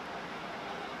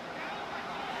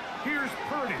 Here's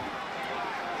Purdy.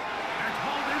 That's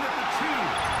hauled in at the 2.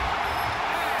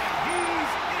 And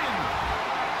he's in.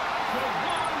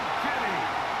 Jawan Jennings.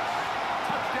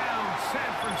 Touchdown,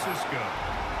 San Francisco.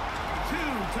 2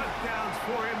 touchdowns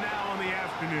for him now on the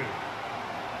afternoon.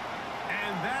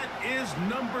 And that is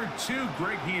number 2.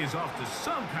 Greg, he is off to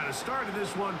some kind of start in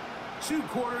this one. 2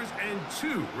 quarters and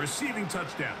 2 receiving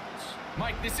touchdowns.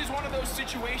 Mike, this is one of those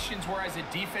situations where as a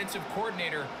defensive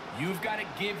coordinator, you've got to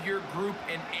give your group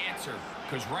an answer.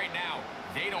 Because right now,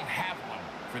 they don't have one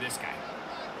for this guy.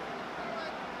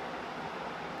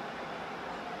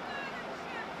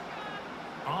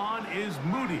 On is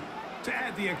Moody to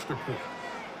add the extra point.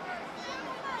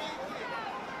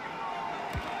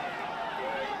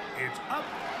 It's up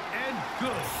and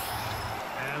good.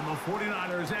 And the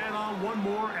 49ers add on one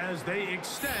more as they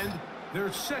extend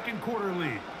their second quarter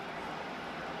lead.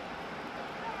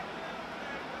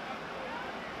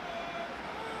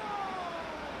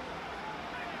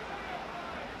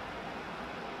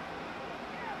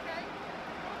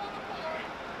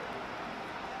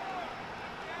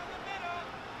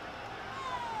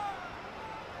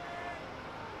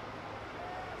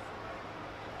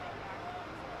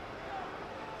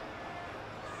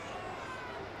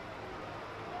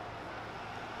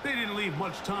 They didn't leave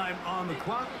much time on the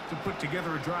clock to put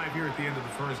together a drive here at the end of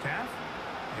the first half.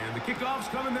 And the kickoff's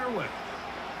coming their way.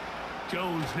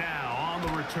 Jones now on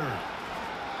the return.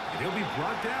 And he'll be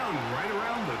brought down right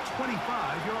around the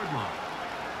 25-yard line.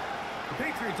 The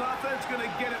Patriots offense going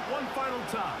to get it one final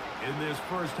time in this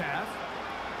first half.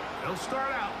 They'll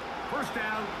start out first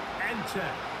down and 10.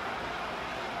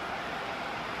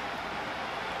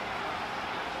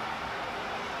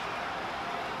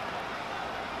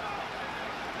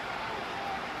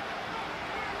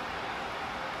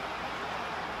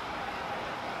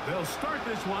 They'll start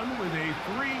this one with a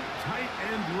 3 tight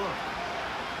end look.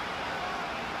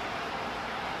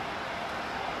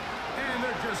 And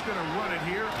they're just going to run it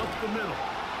here up the middle.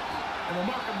 And they'll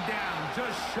mark them down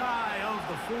just shy of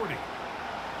the 40.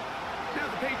 Now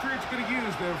the Patriots going to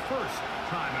use their first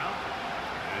timeout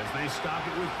as they stop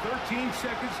it with 13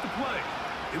 seconds to play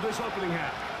in this opening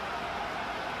half.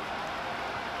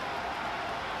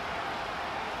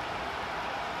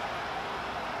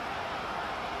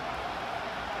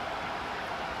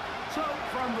 So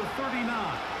from the 39,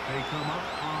 they come up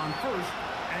on first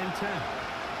and 10.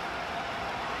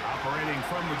 Operating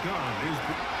from the gun is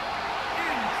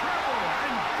in trouble,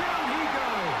 and down he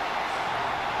goes.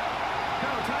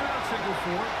 Now a timeout signal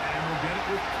for it, and we'll get it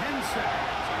with 10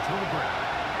 seconds until the break.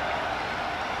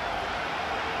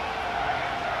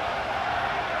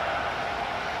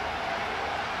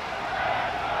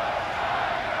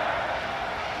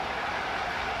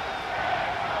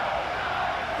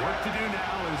 Work to do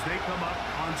now as they come up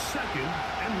on second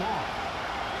and long.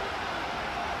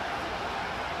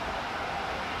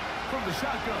 From the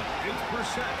shotgun, it's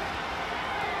Brissett.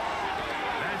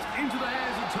 That's into the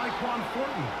hands of Tyquan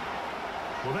Thornton.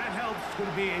 Well, that helps. It's going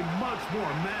to be a much more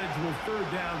manageable third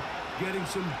down, getting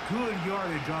some good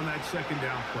yardage on that second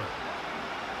down play.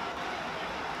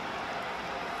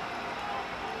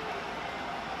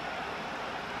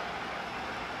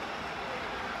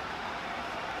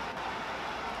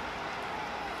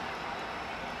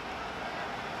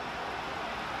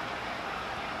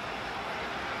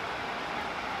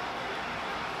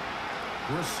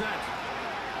 Brissett.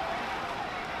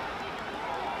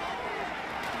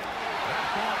 That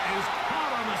ball is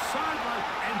caught on the sideline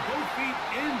and both feet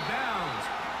in bounds.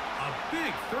 A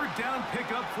big third down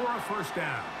pickup for a first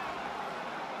down.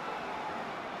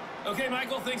 Okay,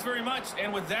 Michael, thanks very much.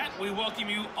 And with that, we welcome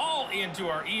you all into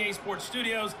our EA Sports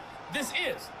studios. This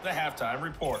is the Halftime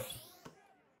Report.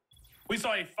 We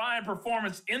saw a fine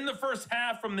performance in the first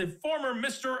half from the former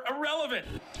Mr. Irrelevant,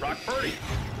 Brock Purdy.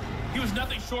 He was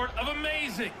nothing short of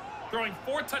amazing, throwing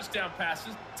 4 touchdown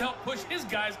passes to help push his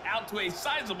guys out to a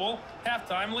sizable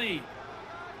halftime lead.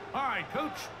 All right,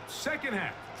 Coach, second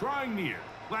half, drawing near.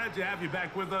 Glad to have you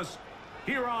back with us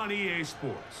here on EA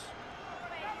Sports.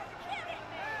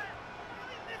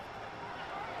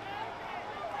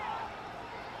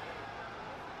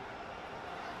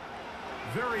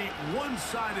 Very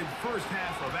one-sided first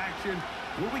half of action.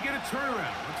 Will we get a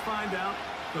turnaround? Let's find out.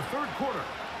 The third quarter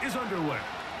is underway.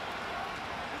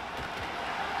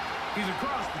 He's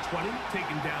across the 20,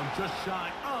 taken down just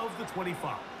shy of the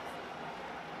 25.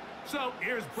 So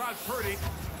here's Brock Purdy,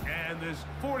 and this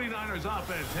 49ers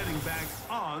offense heading back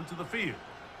onto the field.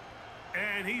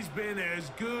 And he's been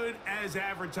as good as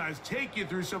advertised. Take you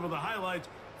through some of the highlights.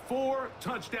 4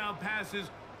 touchdown passes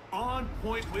on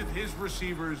point with his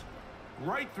receivers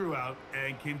right throughout,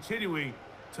 and continuing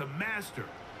to master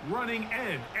running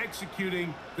and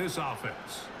executing this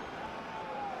offense.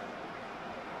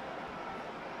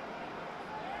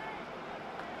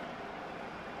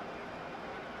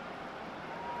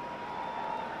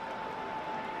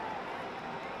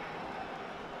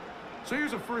 So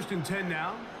here's a 1st and 10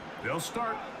 now. They'll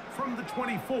start from the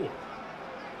 24.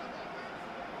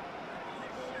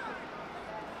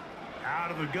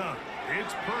 Out of the gun,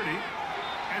 it's Purdy.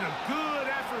 And a good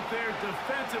effort there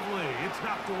defensively. It's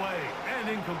knocked away and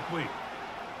incomplete.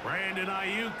 Brandon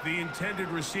Ayuk, the intended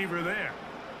receiver there.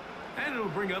 And it'll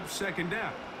bring up 2nd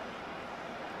down.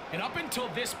 And up until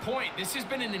this point, this has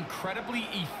been an incredibly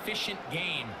efficient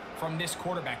game from this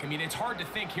quarterback. I mean, it's hard to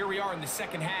think. Here we are in the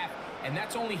second half, and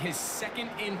that's only his 2nd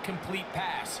incomplete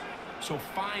pass. So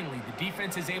finally, the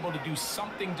defense is able to do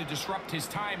something to disrupt his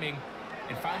timing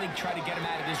and finally try to get him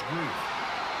out of this groove.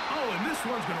 Oh, and this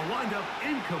one's going to wind up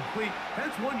incomplete.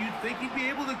 That's one you'd think he'd be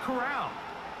able to corral.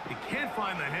 He can't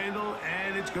find the handle,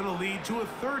 and it's going to lead to a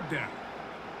 3rd down.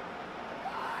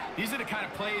 These are the kind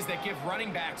of plays that give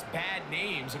running backs bad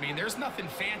names. I mean, there's nothing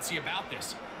fancy about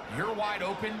this. You're wide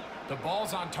open, the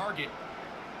ball's on target.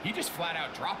 He just flat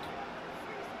out dropped it.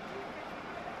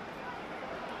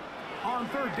 On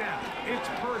 3rd down, it's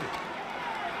Purdy.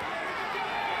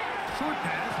 Short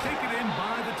pass taken in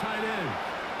by the tight end.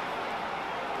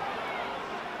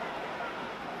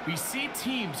 We see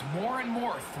teams more and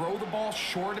more throw the ball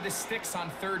short of the sticks on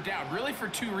 3rd down, really for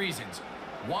 2 reasons.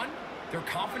 1, they're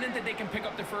confident that they can pick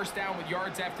up the 1st down with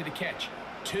yards after the catch.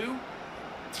 2,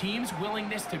 teams'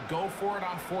 willingness to go for it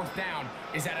on 4th down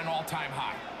is at an all-time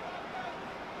high.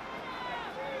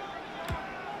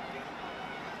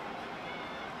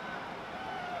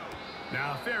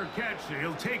 Now, fair catch.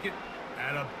 He'll take it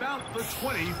at about the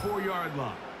 24-yard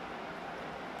line.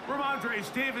 Ramondre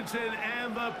Stevenson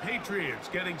and the Patriots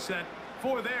getting set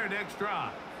for their next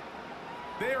drive.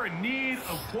 They're in need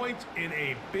of points in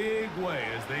a big way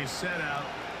as they set out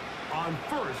on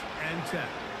 1st and 10.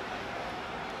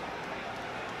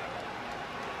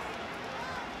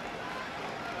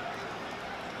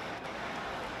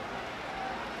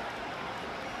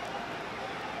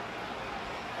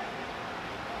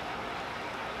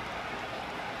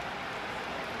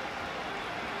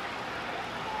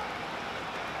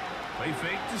 Play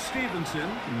fake to Stevenson.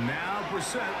 Now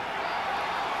Brissett.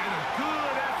 And a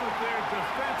good effort there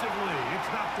defensively. It's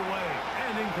knocked away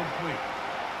and incomplete.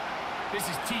 This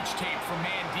is teach tape for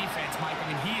man defense, Mike. I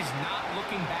mean, he is not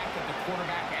looking back at the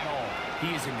quarterback at all.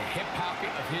 He is in the hip pocket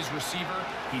of his receiver.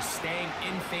 He's staying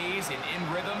in phase and in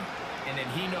rhythm. And then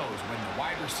he knows when the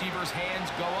wide receiver's hands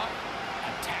go up,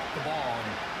 attack the ball. And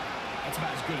that's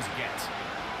about as good as it gets.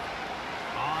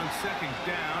 On 2nd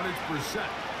down, it's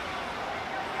Brissett.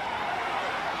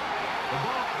 The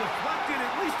ball deflected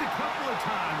at least a couple of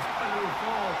times, but it will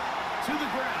fall to the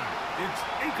ground. It's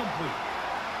incomplete.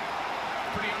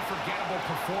 Pretty unforgettable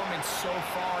performance so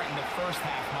far in the first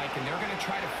half, Mike, and they're going to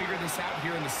try to figure this out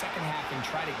here in the second half and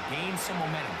try to gain some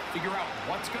momentum, figure out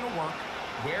what's going to work,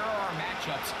 where are our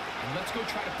matchups, and let's go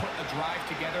try to put a drive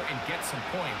together and get some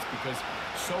points, because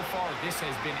so far this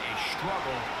has been a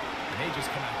struggle, and they just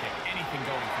cannot get anything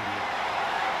going for you.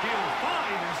 He'll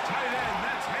find his tight end.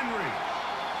 That's Henry.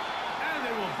 And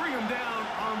they will bring him down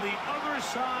on the other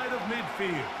side of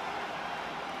midfield.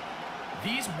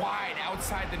 These wide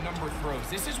outside the number throws,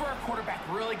 this is where a quarterback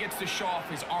really gets to show off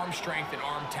his arm strength and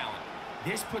arm talent.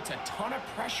 This puts a ton of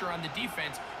pressure on the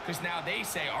defense because now they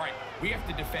say, all right, we have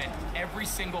to defend every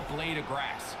single blade of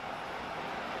grass.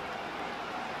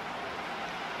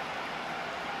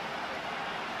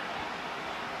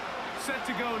 Set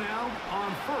to go now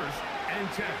on 1st and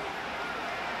 10.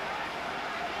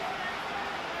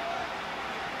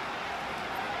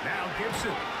 Now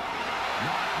Gibson.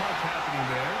 Not much happening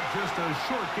there. Just a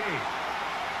short game.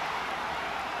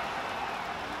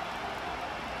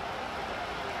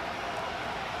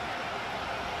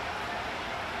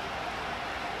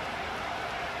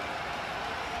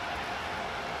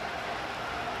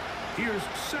 Here's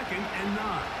 2nd and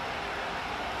 9.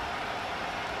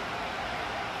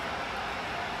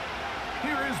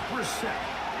 Here is Brissett.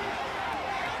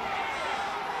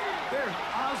 There's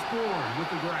Osborne with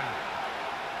the grab.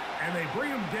 And they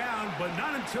bring him down, but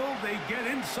not until they get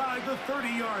inside the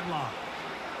 30-yard line.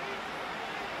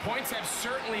 Points have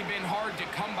certainly been hard to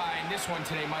come by in this one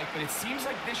today, Mike, but it seems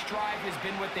like this drive has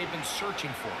been what they've been searching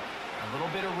for. A little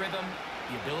bit of rhythm,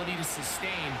 the ability to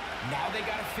sustain. Now they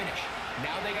got to finish.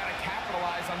 Now they got to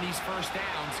capitalize on these first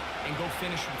downs and go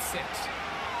finish with 6.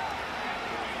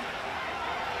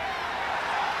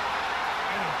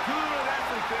 And a good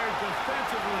effort there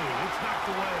defensively. It's knocked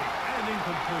away and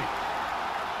incomplete.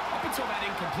 Up until that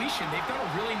incompletion, they've done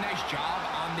a really nice job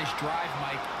on this drive,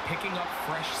 Mike, picking up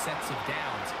fresh sets of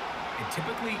downs. And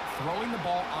typically, throwing the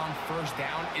ball on 1st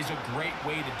down is a great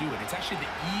way to do it. It's actually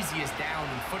the easiest down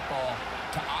in football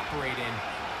to operate in.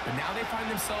 But now they find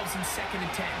themselves in 2nd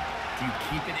and 10. Do you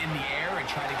keep it in the air and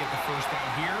try to get the 1st down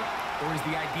here? Or is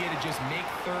the idea to just make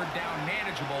 3rd down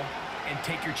manageable and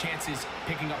take your chances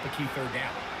picking up a key 3rd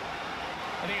down?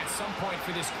 I think at some point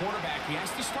for this quarterback, he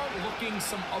has to start looking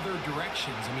some other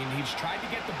directions. I mean, he's tried to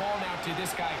get the ball now to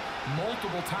this guy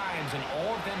multiple times, and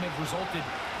all of them have resulted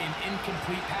in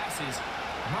incomplete passes.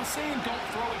 I'm not saying don't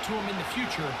throw it to him in the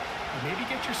future, but maybe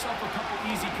get yourself a couple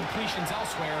easy completions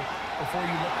elsewhere before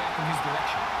you look back in his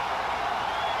direction.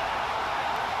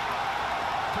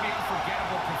 Pretty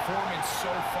unforgettable performance so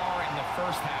far in the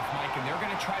first half, Mike, and they're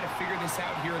going to try to figure this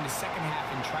out here in the second half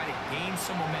and try to gain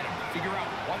some momentum, figure out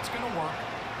what's going to work,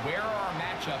 where are our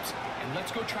matchups, and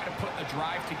let's go try to put a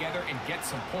drive together and get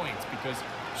some points, because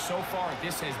so far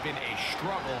this has been a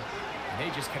struggle, and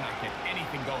they just cannot get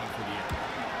anything going for the year.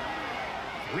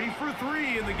 3 for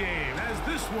 3 in the game, as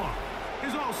this one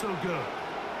is also good.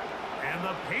 And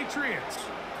the Patriots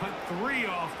cut 3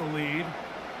 off the lead,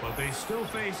 but they still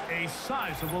face a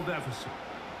sizable deficit.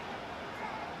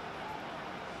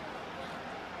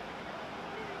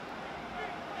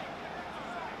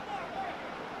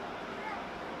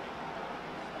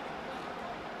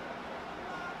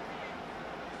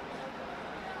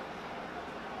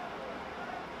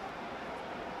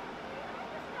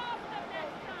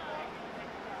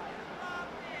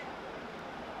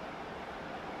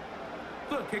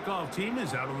 The kickoff team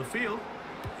is out on the field,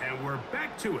 and we're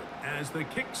back to it as the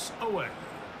kick's away.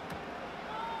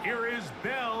 Here is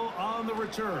Bell on the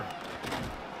return.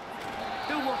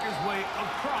 He'll work his way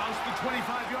across the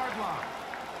 25-yard line.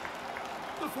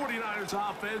 The 49ers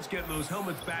offense getting those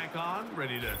helmets back on,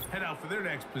 ready to head out for their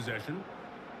next possession.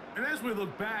 And as we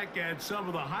look back at some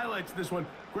of the highlights of this one,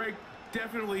 Greg,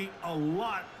 definitely a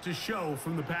lot to show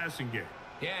from the passing game.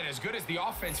 Yeah, and as good as the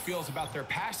offense feels about their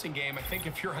passing game, I think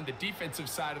if you're on the defensive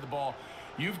side of the ball,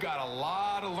 you've got a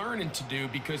lot of learning to do,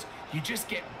 because you just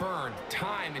get burned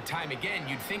time and time again.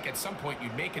 You'd think at some point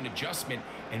you'd make an adjustment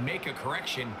and make a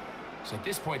correction. So at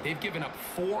this point, they've given up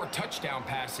 4 touchdown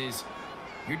passes.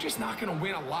 You're just not going to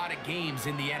win a lot of games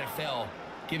in the NFL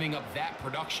giving up that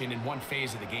production in one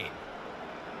phase of the game.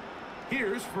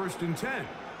 Here's 1st and 10.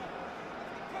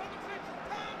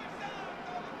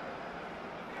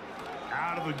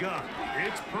 Out of the gun,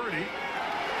 it's Purdy.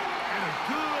 And a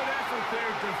good effort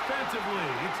there defensively.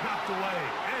 It's knocked away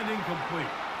and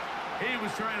incomplete. He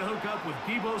was trying to hook up with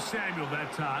Deebo Samuel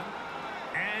that time,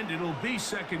 and it'll be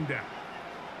 2nd down.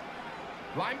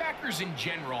 Linebackers in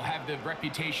general have the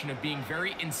reputation of being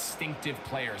very instinctive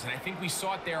players, and I think we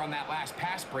saw it there on that last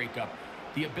pass breakup.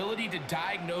 The ability to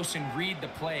diagnose and read the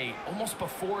play almost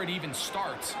before it even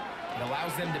starts. It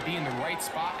allows them to be in the right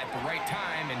spot at the right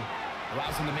time and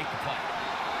allows them to make the play.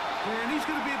 And he's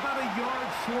going to be about a yard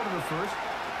short of the first,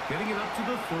 getting it up to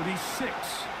the 36.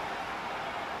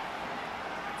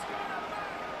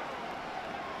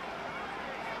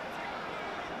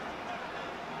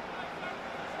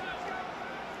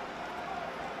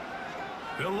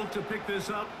 They'll look to pick this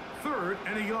up 3rd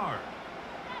and a yard.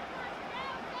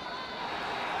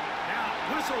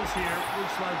 Now, whistles here.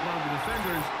 Looks like one of the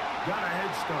defenders got a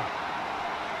head start.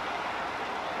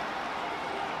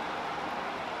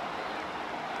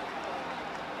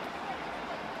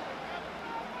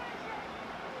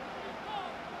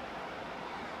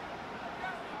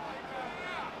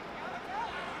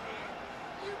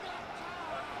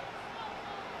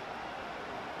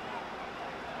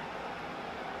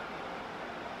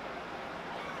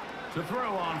 To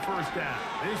throw on first down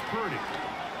is Purdy.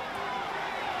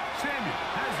 Samuel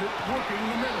has it working in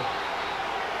the middle.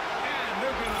 And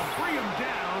they're going to bring him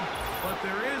down, but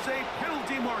there is a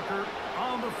penalty marker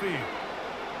on the field.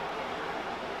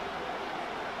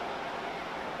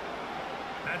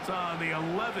 That's on the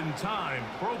 11-time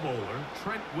Pro Bowler,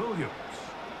 Trent Williams.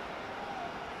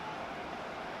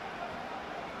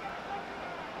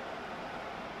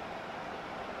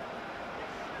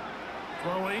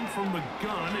 Throwing from the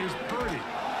gun is Purdy.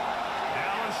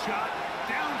 Now a shot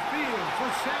downfield for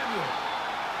Samuel.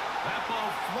 That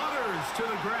ball flutters to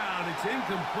the ground. It's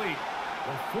incomplete.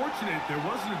 Well, fortunate there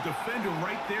wasn't a defender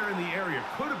right there in the area.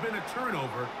 Could have been a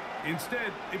turnover.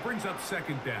 Instead, it brings up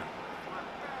second down.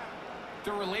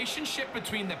 The relationship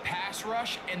between the pass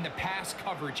rush and the pass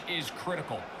coverage is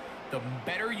critical. The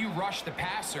better you rush the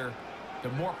passer, the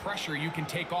more pressure you can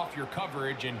take off your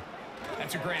coverage, and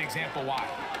that's a great example why.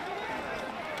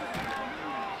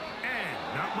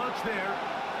 And not much there.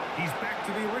 He's back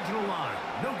to the original line.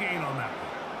 No gain on that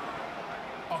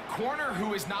one. A corner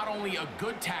who is not only a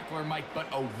good tackler, Mike, but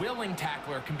a willing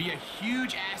tackler can be a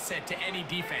huge asset to any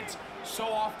defense. So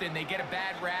often they get a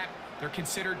bad rap. They're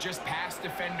considered just pass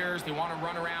defenders. They want to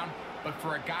run around. But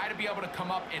for a guy to be able to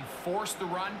come up and force the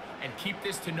run and keep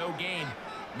this to no gain,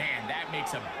 man, that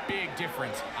makes a big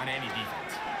difference on any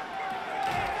defense.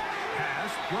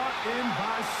 Pass brought in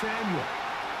by Samuel.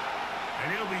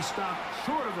 And he'll be stopped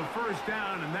short of a first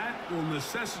down, and that will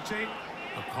necessitate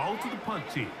a call to the punt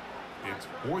team. It's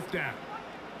fourth down.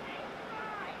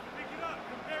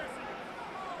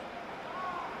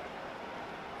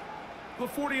 The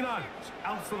 49ers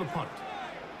out for the punt,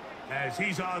 as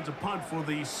he's on to punt for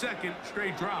the second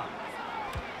straight drive.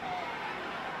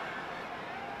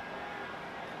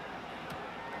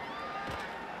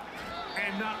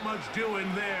 And not much doing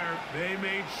there. They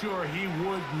made sure he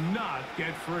would not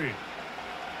get free.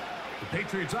 The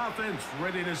Patriots offense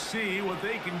ready to see what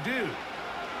they can do.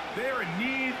 They're in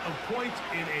need of points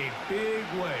in a big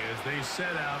way as they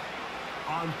set out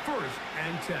on 1st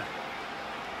and 10.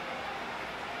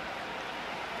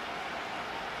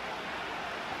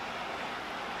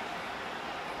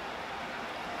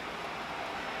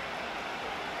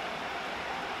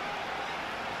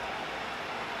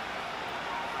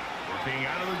 Working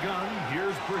out of the gun,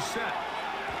 here's Brissett.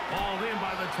 Balled in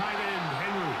by the tight end,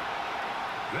 Henry.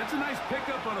 That's a nice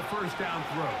pickup on a first down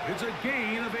throw. It's a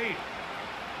gain of 8.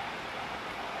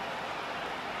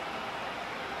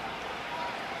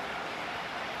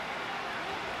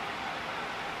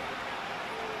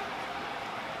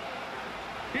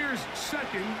 Here's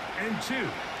 2nd and 2.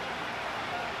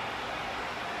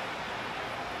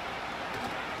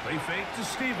 They fake to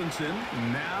Stevenson.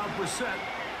 Now Brissett.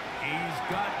 He's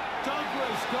got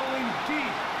Douglas going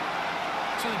deep.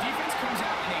 So the defense comes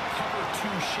out in a cover 2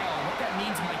 shell. What that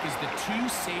means, Mike, is the 2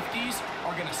 safeties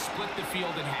are going to split the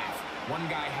field in half. One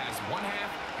guy has one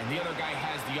half, and the other guy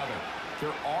has the other.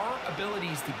 There are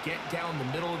abilities to get down the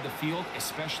middle of the field,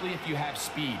 especially if you have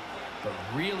speed. But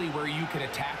really where you can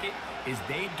attack it is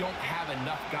they don't have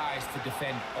enough guys to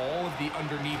defend all of the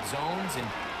underneath zones, and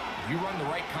if you run the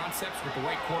right concepts with the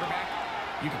right quarterback,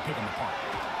 you can pick them apart.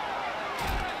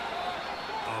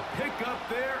 A pickup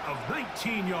there of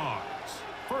 19 yards.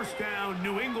 First down,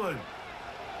 New England.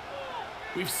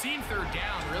 We've seen 3rd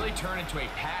down really turn into a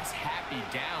pass-happy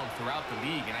down throughout the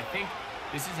league, and I think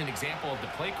this is an example of the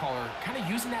play caller kind of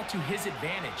using that to his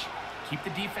advantage. Keep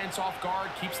the defense off guard,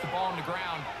 keeps the ball on the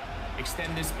ground,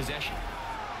 extend this possession.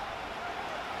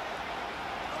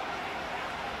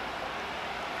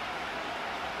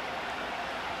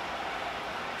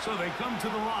 So they come to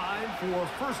the line for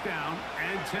first down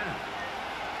and 10.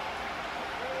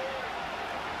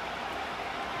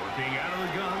 Working out of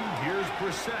the gun, here's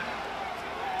Brissett.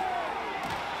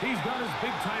 He's got his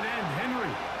big tight end,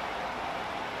 Henry.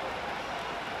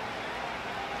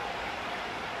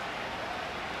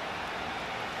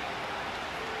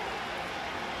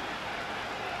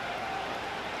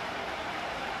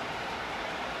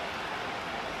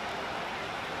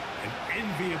 An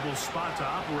enviable spot to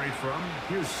operate from.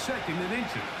 Here's 2nd and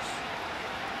inches.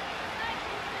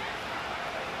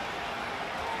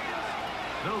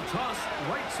 No toss,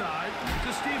 right side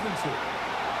to Stevenson.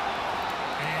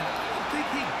 And I don't think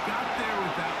he got there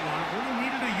with that one. Only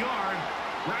needed a yard.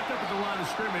 Wrapped up at the line of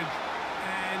scrimmage.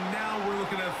 And now we're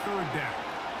looking at 3rd down.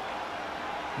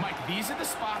 Mike, these are the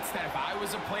spots that if I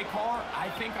was a play caller,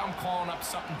 I think I'm calling up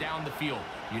something down the field.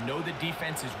 You know the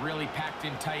defense is really packed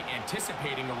in tight,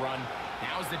 anticipating a run.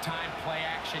 Now's the time, play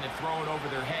action, and throw it over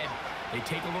their head. They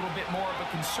take a little bit more of a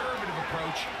conservative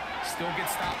approach. Still get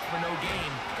stopped for no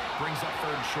gain. Brings up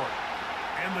 3rd and short.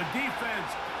 And the defense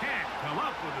can't come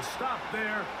up with a stop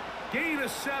there. Gain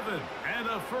of 7 and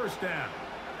a first down.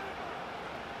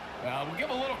 Well, we'll give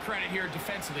a little credit here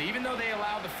defensively. Even though they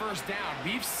allowed the first down,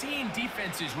 we've seen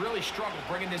defenses really struggle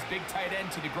bringing this big tight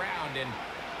end to the ground, and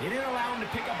they didn't allow him to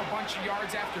pick up a bunch of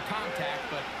yards after contact,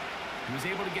 but he was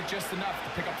able to get just enough to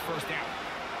pick up the first down.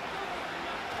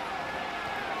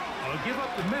 I'll give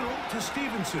up the middle to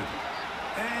Stevenson.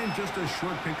 And just a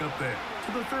short pickup there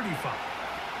to the 35.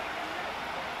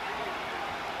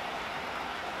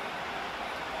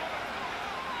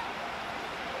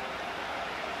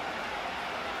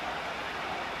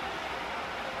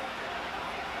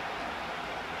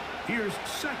 Here's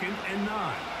 2nd and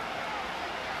 9.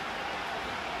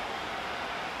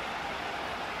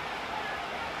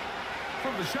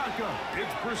 From the shotgun,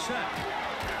 it's Brissett.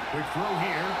 Quick throw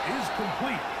here is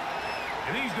complete.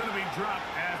 And he's going to be dropped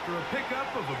after a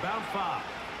pickup of about 5.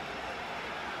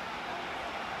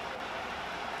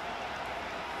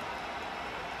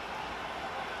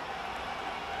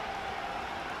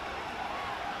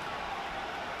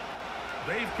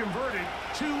 They've converted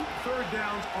 2 third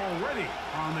downs already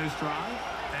on this drive.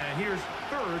 And here's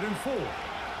 3rd and 4.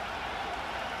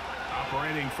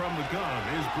 Operating from the gun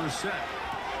is Brissett.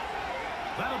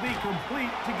 That'll be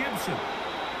complete to Gibson.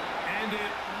 And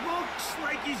it looks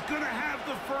like he's going to have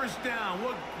the first down.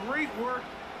 What great work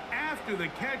after the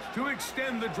catch to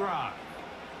extend the drive.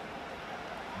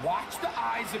 Watch the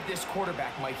eyes of this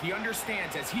quarterback, Mike. He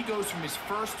understands as he goes from his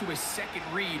first to his second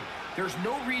read, there's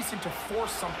no reason to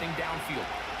force something downfield.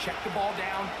 Check the ball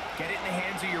down, get it in the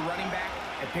hands of your running back,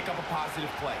 and pick up a positive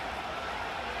play.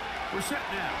 We're set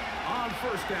now on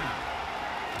first down.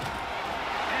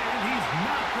 And he's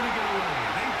not going to get away.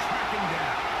 They track him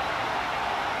down.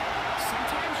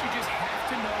 Sometimes you just have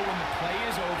to know when the play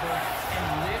is over and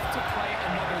live to play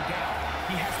another down.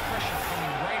 He has pressure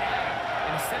coming right at him.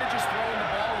 And instead of just throwing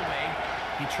the ball away,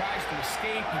 he tries to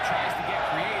escape, he tries to get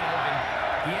creative, and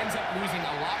he ends up losing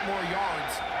a lot more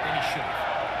yards than he should have.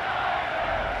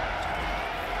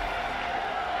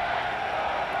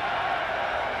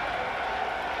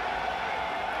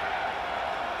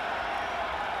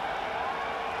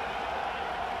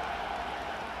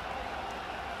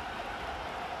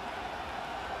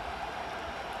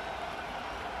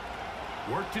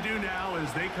 Work to do now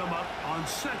as they come up on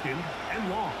 2nd and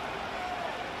long.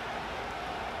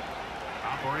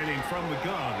 Operating from the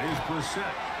gun is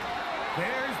Brissett.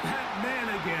 There's that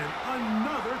man again.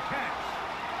 Another catch.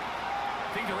 I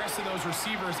think the rest of those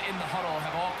receivers in the huddle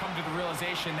have all come to the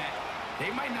realization that they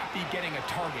might not be getting a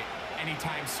target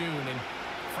anytime soon. And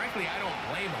frankly, I don't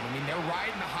blame them. I mean, they're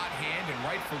riding the hot hand, and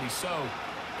rightfully so.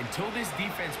 Until this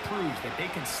defense proves that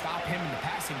they can stop him in the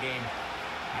passing game,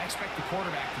 I expect the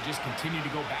quarterback to just continue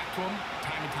to go back to him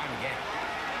time and time again.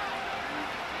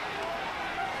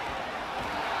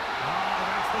 Oh,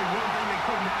 that's the one thing they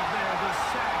couldn't have there, the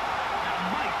sack. That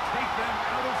might take them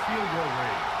out of field goal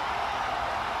range.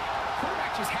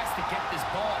 Quarterback just has to get this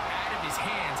ball out of his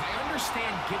hands. I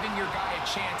understand giving your guy a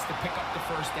chance to pick up the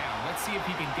first down. Let's see if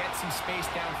he can get some space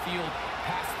downfield,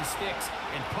 past the sticks,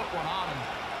 and put one on him.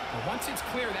 But once it's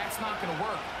clear that's not going to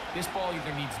work, this ball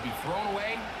either needs to be thrown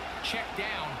away, checked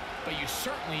down, but you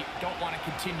certainly don't want to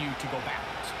continue to go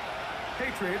backwards.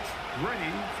 Patriots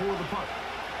ready for the punt.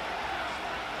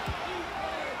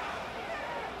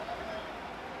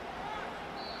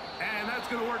 And that's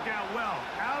going to work out well.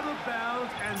 Out of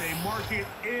bounds, and they mark it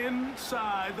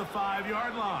inside the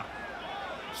 5-yard line.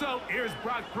 So here's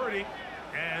Brock Purdy,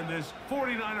 and this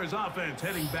 49ers offense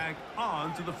heading back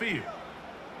onto the field.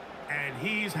 And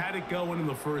he's had it going in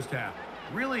the first half.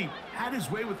 Really had his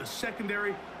way with the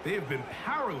secondary. They have been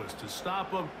powerless to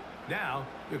stop him. Now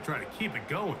they're trying to keep it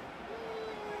going.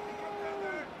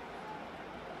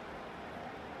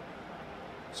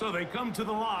 So they come to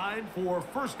the line for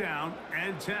first down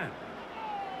and 10.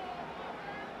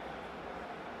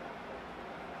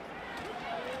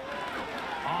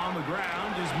 On the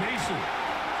ground is Mason.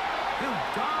 He'll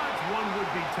dodge one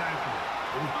would-be tackler.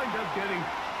 He'll wind up getting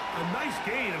a nice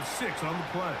gain of 6 on the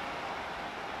play.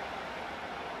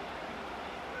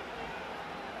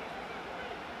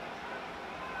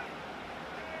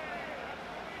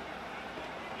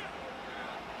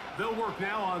 They'll work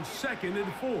now on 2nd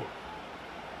and 4.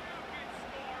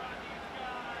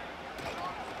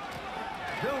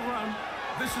 They'll run.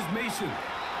 This is Mason.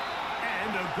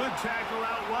 And a good tackle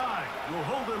out wide will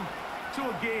hold him to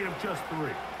a gain of just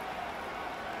 3.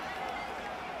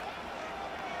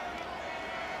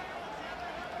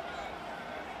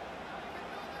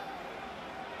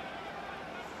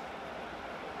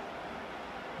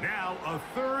 Now a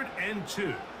 3rd and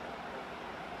 2.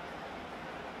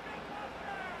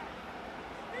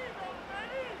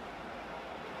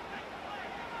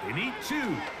 They need 2.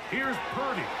 Here's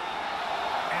Purdy.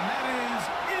 And that is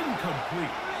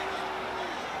incomplete.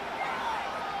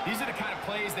 These are the kind of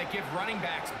plays that give running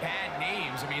backs bad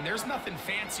names. I mean, there's nothing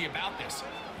fancy about this.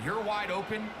 You're wide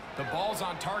open. The ball's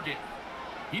on target.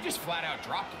 He just flat out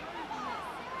dropped it.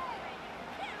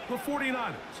 The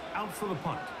 49ers out for the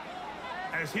punt,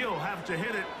 as he'll have to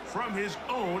hit it from his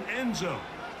own end zone.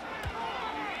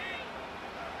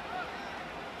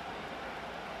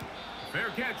 Fair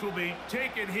catch will be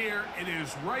taken here. It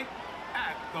is right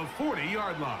at the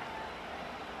 40-yard line.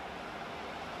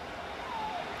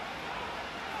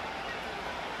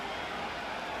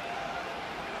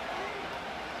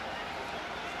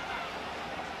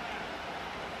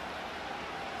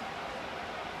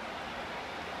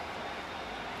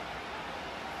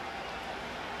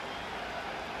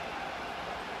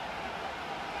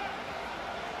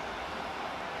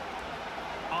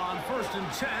 On 1st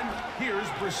and 10, here's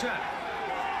Brissett.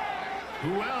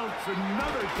 Who else?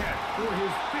 Another catch for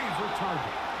his favorite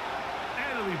target.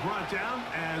 And it'll be brought down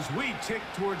as we tick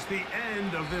towards the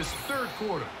end of this 3rd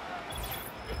quarter.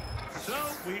 So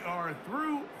we are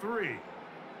through 3.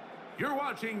 You're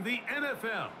watching the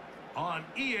NFL on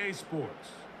EA Sports.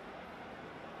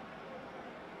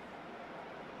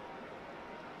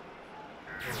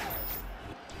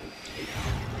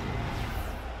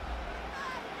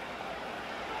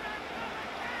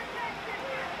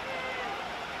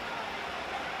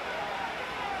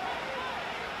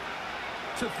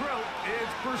 To throw,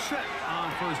 it's Brissett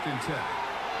on 1st and 10.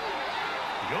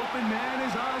 The open man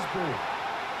is Osborne.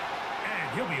 And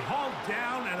he'll be hauled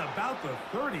down at about the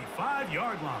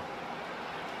 35-yard line.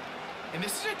 And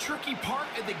this is a tricky part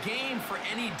of the game for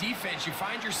any defense. You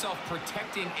find yourself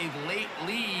protecting a late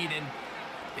lead, and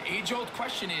the age-old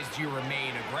question is, do you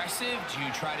remain aggressive? Do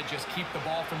you try to just keep the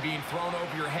ball from being thrown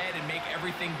over your head and make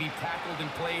everything be tackled and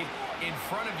played in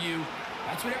front of you?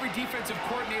 That's what every defensive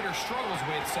coordinator struggles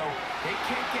with, so they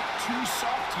can't get too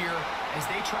soft here as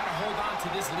they try to hold on to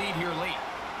this lead here late.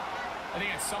 I think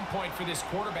at some point for this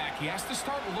quarterback, he has to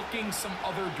start looking some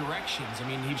other directions. I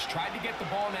mean, he's tried to get the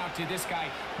ball now to this guy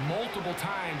multiple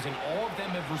times, and all of them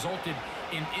have resulted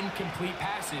in incomplete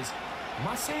passes. I'm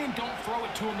not saying don't throw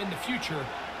it to him in the future,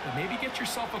 but maybe get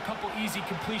yourself a couple easy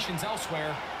completions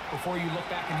elsewhere before you look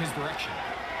back in his direction.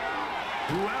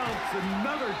 Who else?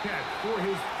 Another catch for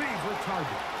his favorite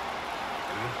target.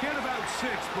 He'll get about 6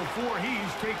 before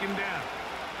he's taken down.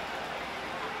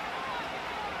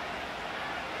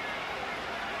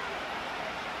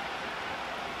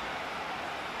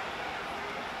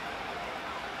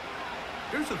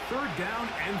 Here's a 3rd down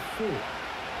and 4.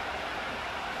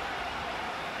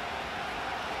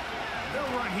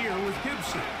 They'll run here with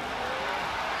Gibson.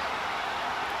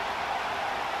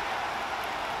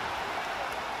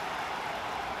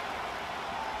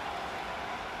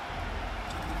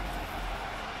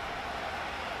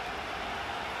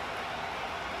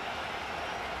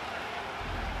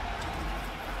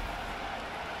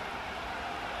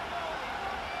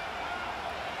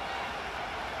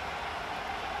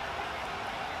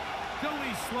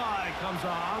 Slide comes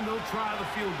on. They'll try the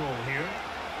field goal here.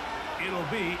 It'll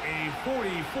be a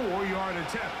 44-yard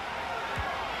attempt.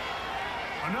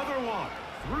 Another one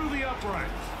through the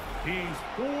uprights. He's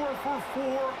 4 for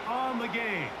 4 on the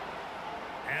game.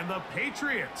 And the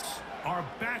Patriots are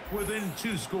back within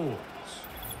 2 scores.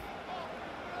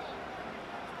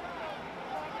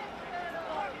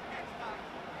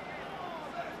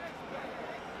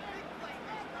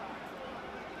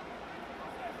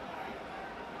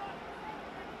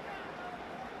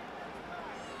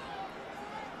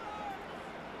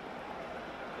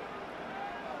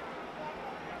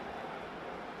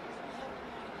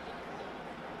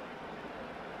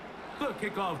 The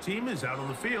kickoff team is out on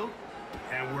the field,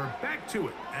 and we're back to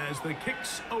it as the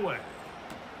kick's away.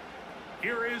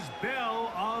 Here is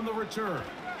Bell on the return.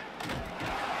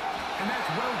 And that's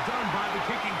well done by the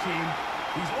kicking team.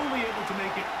 He's only able to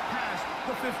make it past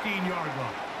the 15-yard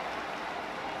line.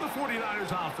 The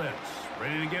 49ers offense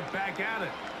ready to get back at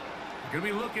it. They're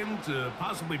going to be looking to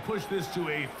possibly push this to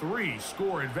a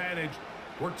 3-score advantage.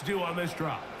 Work to do on this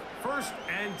drive. 1st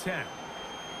and 10.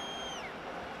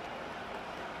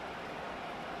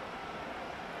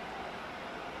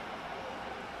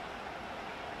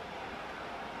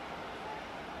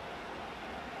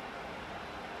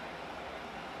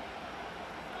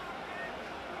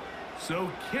 So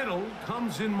Kittle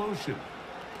comes in motion.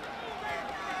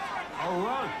 A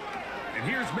run. And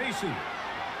here's Mason.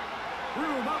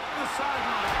 Room up the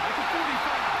sideline at the 45.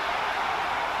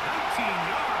 19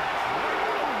 yards right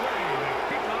away to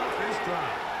kick off this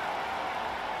drive.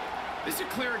 This is a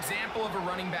clear example of a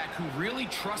running back who really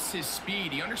trusts his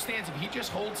speed. He understands if he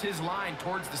just holds his line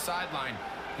towards the sideline,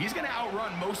 he's going to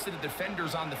outrun most of the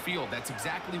defenders on the field. That's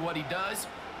exactly what he does.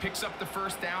 Picks up the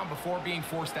first down before being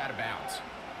forced out of bounds.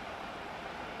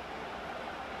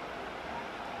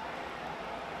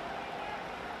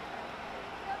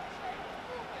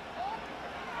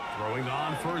 Throwing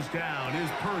on first down is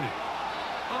Purdy.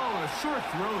 Oh, a short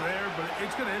throw there, but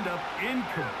it's going to end up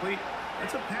incomplete.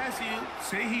 That's a pass he'll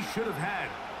say he should have had.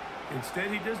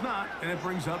 Instead, he does not, and it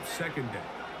brings up second down.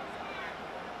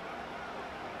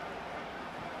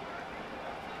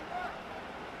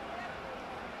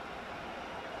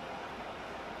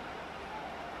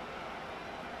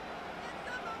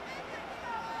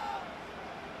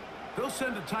 They'll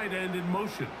send a tight end in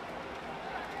motion.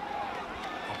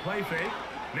 A play fake.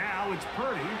 Now it's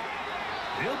Purdy.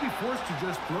 They'll be forced to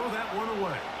just throw that one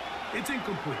away. It's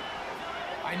incomplete.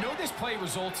 I know this play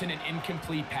results in an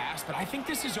incomplete pass, but I think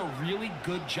this is a really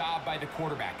good job by the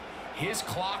quarterback. His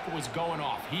clock was going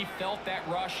off. He felt that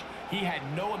rush. He had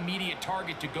no immediate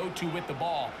target to go to with the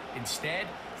ball. Instead,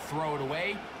 throw it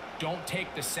away. Don't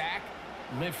take the sack.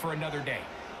 Live for another day.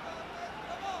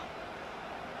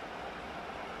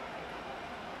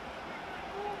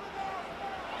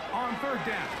 On third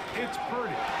down, it's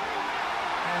Purdy.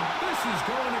 And this is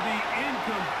going to be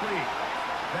incomplete.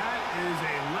 That is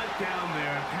a letdown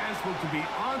there. Pass looked to be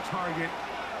on target.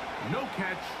 No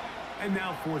catch. And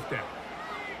now fourth down.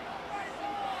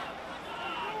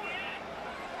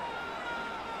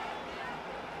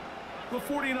 The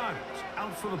 49ers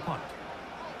out for the punt.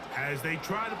 As they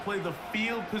try to play the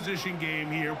field position game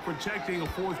here, protecting a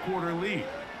fourth quarter lead.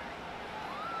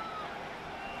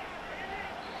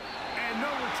 And no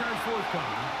return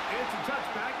forthcoming. It's a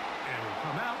touchback, and will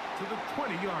come out to the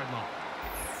 20-yard line.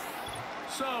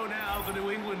 So now the New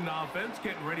England offense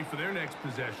getting ready for their next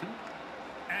possession.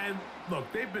 And look,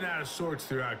 they've been out of sorts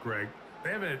throughout, Greg.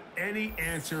 They haven't had any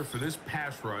answer for this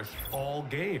pass rush all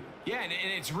game. Yeah, and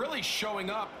it's really showing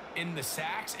up in the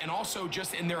sacks and also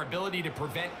just in their ability to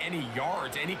prevent any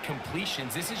yards, any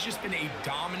completions. This has just been a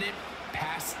dominant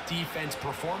pass defense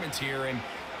performance here, and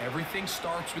everything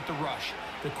starts with the rush.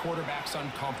 The quarterback's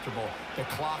uncomfortable. The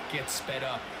clock gets sped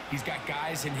up. He's got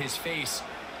guys in his face.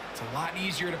 It's a lot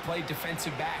easier to play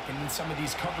defensive back and in some of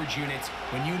these coverage units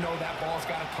when you know that ball's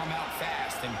got to come out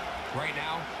fast. And right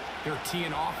now, they're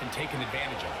teeing off and taking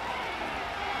advantage of it.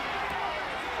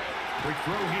 Quick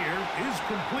throw here is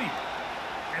complete.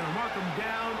 And they'll mark him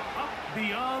down up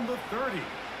beyond the 30.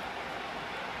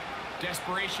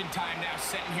 Desperation time now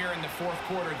setting here in the fourth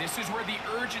quarter. This is where the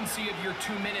urgency of your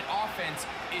 2-minute offense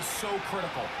is so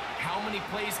critical. How many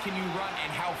plays can you run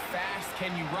and how fast can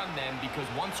you run them? Because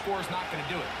one score is not going to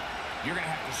do it. You're going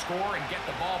to have to score and get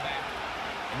the ball back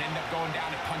and end up going down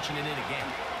and punching it in again.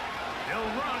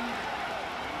 They'll run.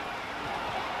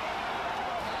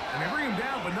 And they bring him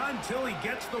down, but not until he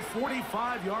gets the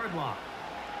 45-yard line.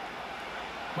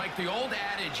 Mike, the old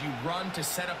adage, you run to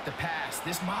set up the pass.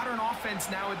 This modern offense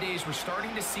nowadays, we're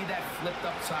starting to see that flipped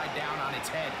upside down on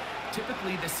its head.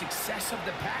 Typically, the success of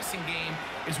the passing game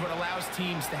is what allows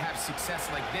teams to have success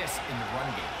like this in the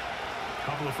run game. A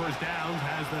couple of first downs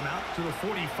has them out to the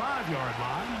 45-yard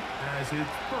line as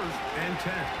it's 1st and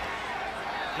 10.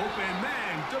 Open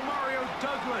man, Demario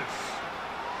Douglas.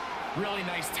 Really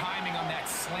nice timing on that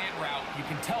slant route. You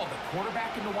can tell the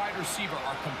quarterback and the wide receiver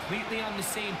are completely on the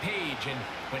same page, and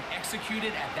when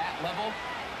executed at that level,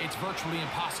 it's virtually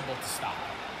impossible to stop.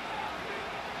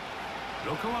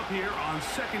 They'll come up here on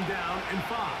 2nd down and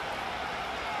 5.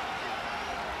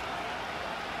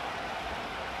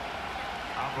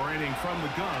 Operating from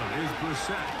the gun is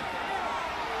Brissett.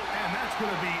 And that's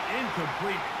going to be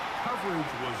incomplete.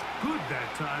 Coverage was good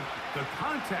that time. The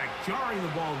contact jarring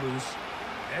the ball loose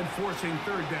and forcing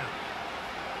 3rd down.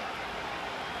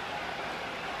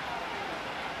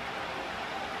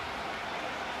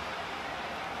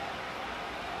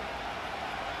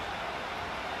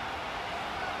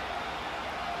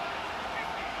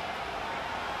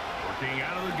 Working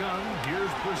out of the gun,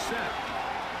 here's Brissett.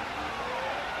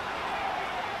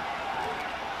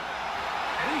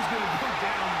 And he's going to go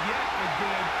down yet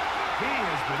again. He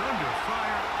has been under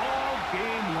fire all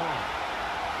game long.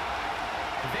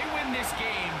 If they win this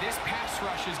game, this pass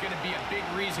rush is going to be a big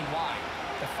reason why.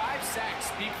 The 5 sacks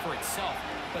speak for itself,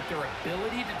 but their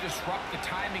ability to disrupt the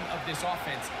timing of this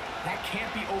offense, that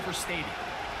can't be overstated.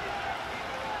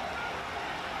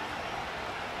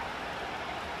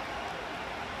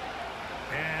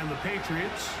 And the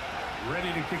Patriots ready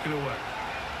to kick it away.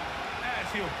 As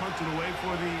he'll punt it away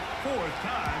for the 4th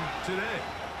time today.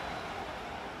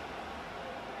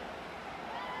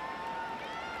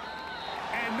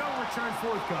 And no return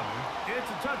forthcoming. It's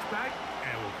a touchback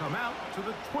and will come out to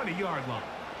the 20-yard line.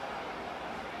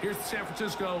 Here's the San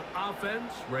Francisco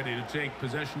offense ready to take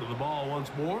possession of the ball once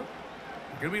more.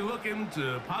 They're going to be looking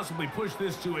to possibly push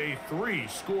this to a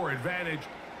 3-score advantage.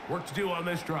 Work to do on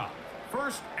this drive.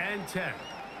 1st and 10.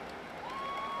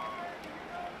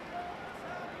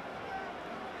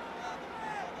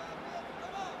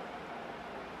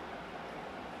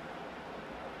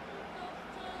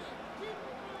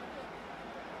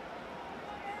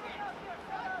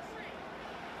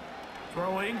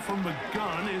 Throwing from the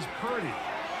gun is Purdy.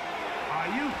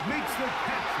 Ayuk makes the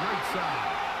catch right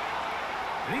side.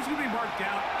 And he's going to be marked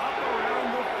down up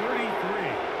around the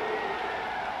 33.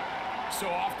 So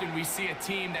often we see a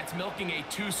team that's milking a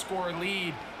 2-score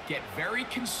lead get very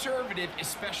conservative,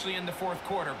 especially in the 4th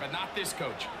quarter, but not this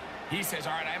coach. He says,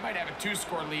 all right, I might have a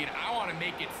 2-score lead. I want to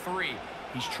make it 3.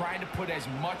 He's trying to put as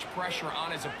much pressure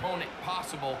on his opponent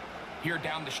possible here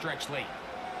down the stretch late.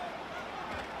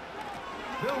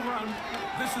 They'll run.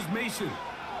 This is Mason.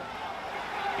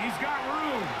 He's got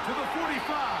room to the 45.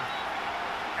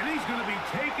 And he's going to be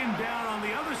taken down on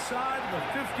the other side of the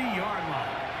 50-yard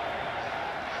line.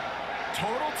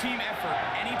 Total team effort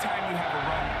anytime you have a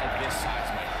run of this size,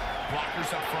 Mike.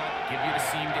 Blockers up front give you the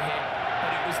seam to hit,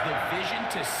 but it was the vision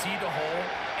to see the hole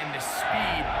and the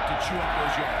speed to chew up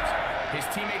those yards. His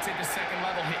teammates at the second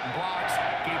level hitting blocks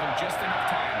gave him just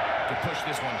enough time to push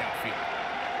this one downfield.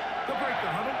 They'll break the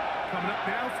huddle. Coming up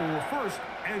now for 1st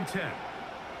and 10.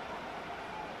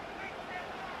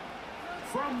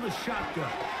 From the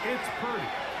shotgun, it's Purdy.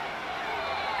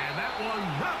 And that one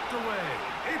knocked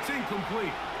away. It's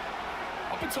incomplete.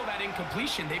 Up until that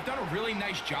incompletion, they've done a really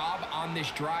nice job on this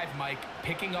drive, Mike,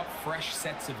 picking up fresh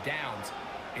sets of downs.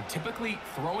 And typically,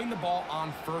 throwing the ball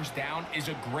on 1st down is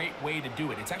a great way to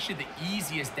do it. It's actually the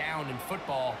easiest down in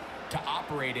football to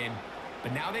operate in.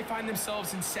 But now they find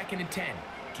themselves in 2nd and 10.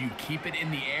 Do you keep it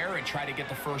in the air and try to get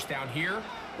the 1st down here?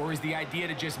 Or is the idea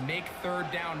to just make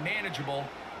 3rd down manageable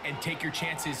and take your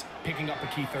chances picking up a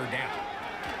key 3rd down?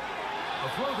 A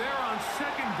throw there on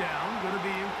 2nd down, going to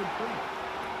be incomplete.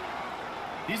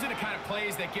 These are the kind of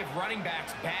plays that give running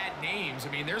backs bad names.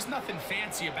 I mean, there's nothing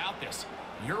fancy about this.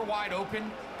 You're wide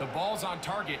open, the ball's on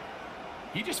target.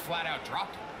 He just flat out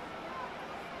dropped it.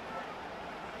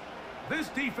 This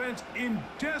defense in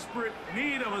desperate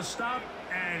need of a stop,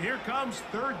 and here comes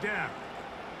 3rd down.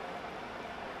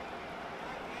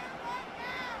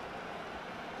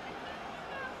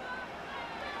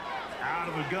 Out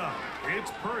of the gun,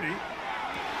 it's Purdy.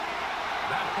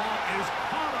 That ball is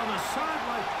caught on the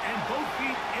sideline and both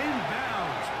feet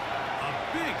inbounds. A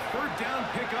big 3rd down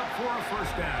pickup for a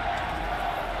 1st down.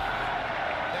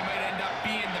 That might end up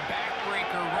being the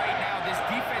backbreaker right now. This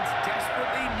defense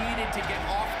desperately needed to get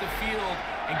off the field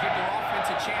and give their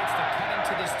offense a chance to cut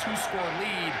into this 2-score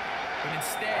lead. But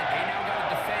instead, they now got to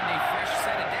defend a fresh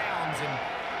set of downs. And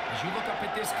as you look up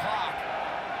at this clock,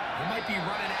 they might be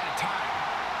running out of time.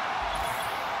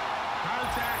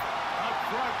 Contact up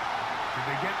front. Did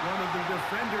they get one of the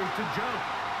defenders to jump?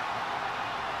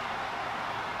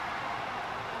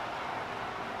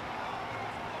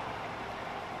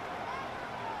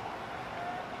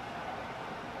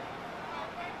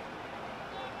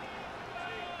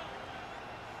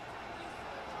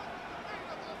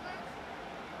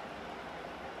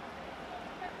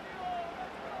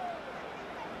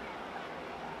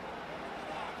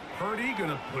 Purdy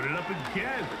gonna put it up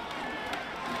again.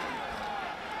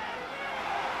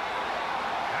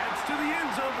 That's to the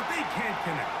end zone, but they can't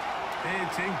connect.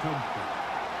 It's incomplete.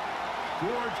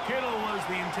 George Kittle was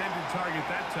the intended target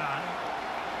that time,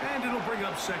 and it'll bring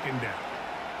up 2nd down.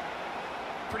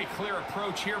 Pretty clear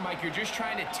approach here, Mike. You're just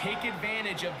trying to take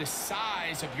advantage of the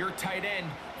size of your tight end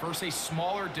versus a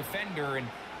smaller defender, and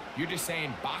you're just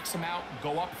saying box him out,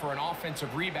 go up for an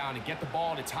offensive rebound, and get the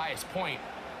ball at its highest point.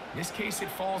 In this case, it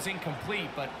falls incomplete,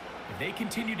 but if they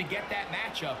continue to get that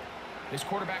matchup, this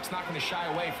quarterback's not going to shy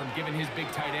away from giving his big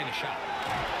tight end a shot.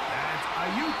 That's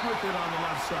Ayuk with it on the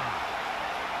left side.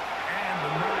 And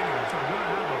the Niners are going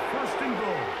to have a 1st and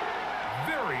goal.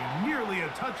 Very nearly a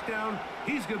touchdown.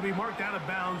 He's going to be marked out of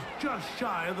bounds just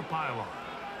shy of the pylon.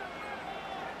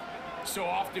 So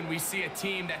often we see a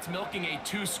team that's milking a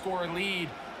 2-score lead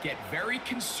get very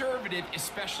conservative,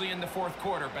 especially in the 4th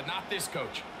quarter, but not this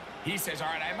coach. He says, all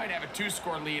right, I might have a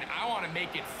 2-score lead. I want to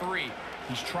make it 3.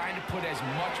 He's trying to put as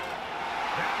much.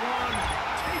 That one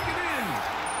taken in.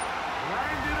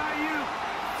 Brandon Ayuk.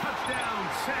 Touchdown,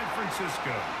 San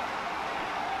Francisco.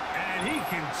 And he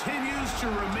continues to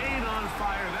remain on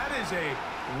fire. That is a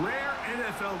rare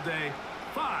NFL day.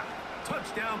 5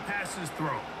 touchdown passes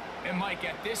thrown. And Mike,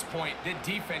 at this point, the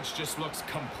defense just looks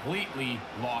completely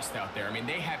lost out there. I mean,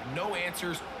 they have no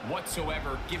answers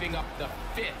whatsoever, giving up the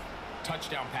 5th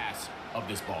touchdown pass of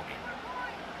this ballgame.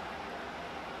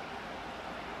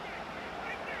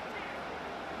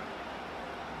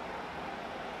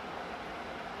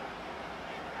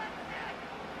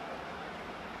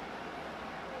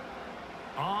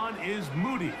 On is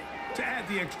Moody to add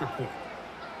the extra point.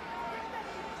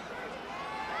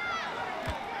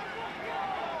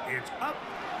 It's up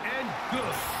and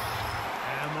good.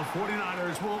 And the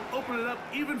 49ers will open it up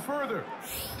even further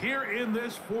here in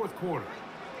this fourth quarter.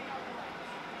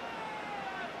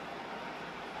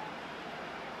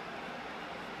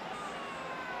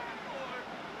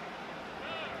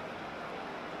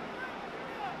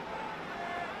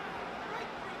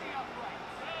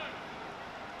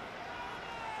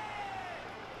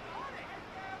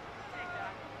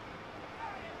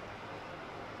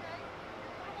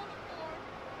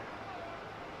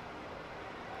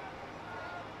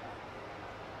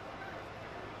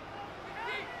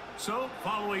 So,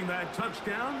 following that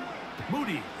touchdown,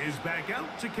 Moody is back out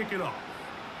to kick it off.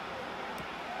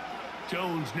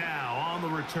 Jones now on the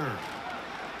return.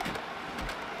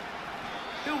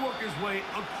 He'll work his way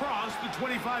across the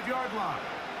 25-yard line.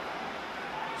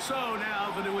 So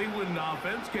now the New England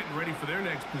offense getting ready for their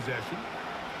next possession.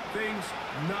 Things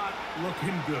not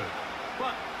looking good.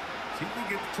 But see if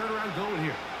they get the turnaround going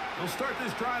here. They'll start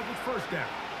this drive with first down.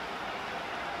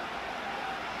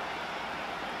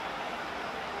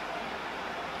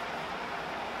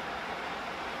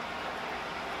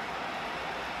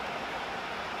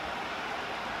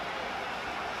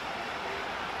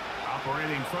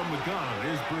 Operating from the gun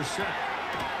is Brissett.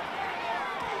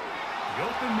 The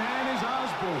open man is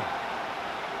Osborne.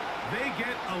 They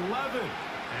get 11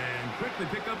 and quickly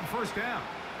pick up a first down.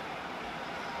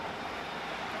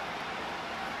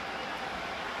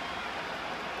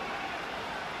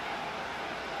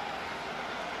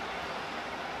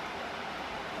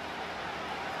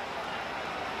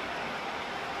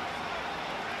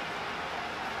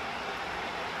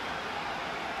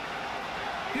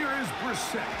 Here is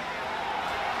Brissett.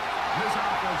 This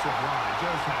offensive line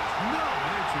just has no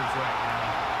answers right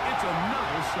now. It's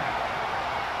another sack.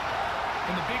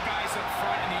 And the big guys up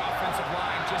front in the offensive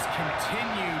line just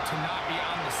continue to not be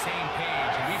on the same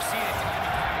page. And we've seen it time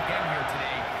and time again here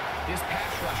today. This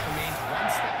pass rush remains one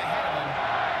step ahead of them,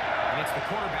 and it's the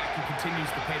quarterback who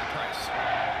continues to pay the price.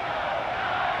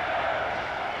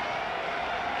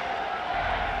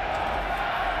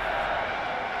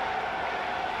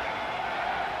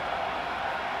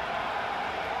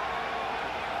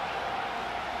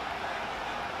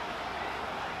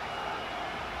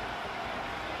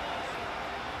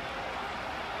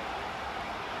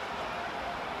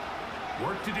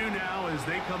 Work to do now as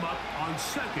they come up on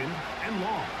second and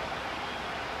long.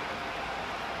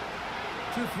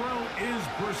 To throw is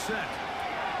Brissett.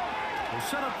 Will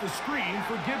set up the screen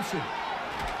for Gibson.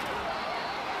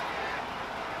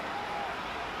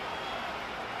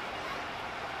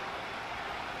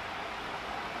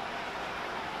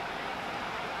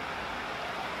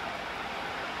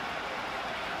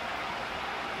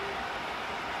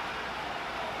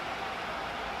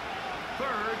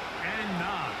 Third and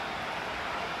 9.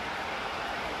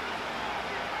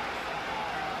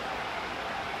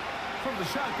 From the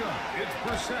shotgun, it's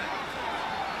Brissett.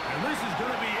 And this is going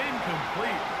to be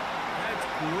incomplete. That's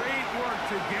great work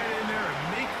to get in there and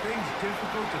make things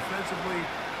difficult defensively,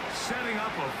 setting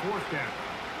up a fourth down.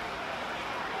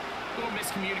 A little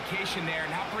miscommunication there,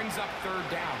 and that brings up third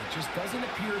down. It just doesn't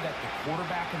appear that the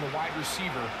quarterback and the wide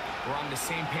receiver were on the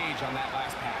same page on that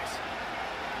last pass.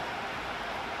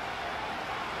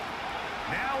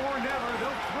 Now or never,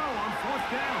 they'll throw on fourth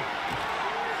down.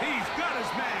 He's got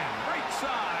his man, right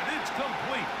side, it's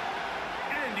complete.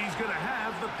 And he's going to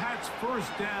have the Pats first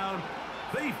down.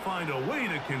 They find a way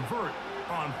to convert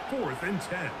on 4th and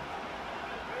 10.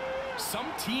 Some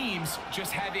teams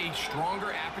just have a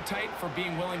stronger appetite for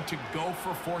being willing to go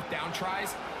for fourth down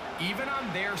tries, even on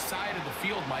their side of the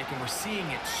field, Mike, and we're seeing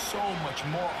it so much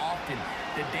more often.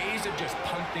 The days of just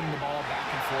punting the ball back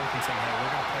and forth and saying, hey,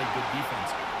 we're going to play good defense.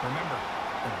 Remember,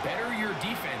 the better your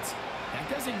defense, that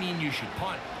doesn't mean you should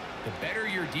punt. The better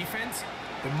your defense,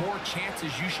 the more chances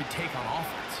you should take on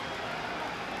offense.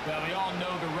 Well, we all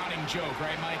know the running joke,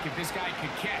 right, Mike? If this guy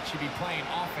could catch, he'd be playing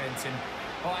offense. And,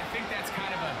 well, I think that's kind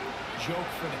of a joke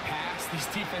for the past. These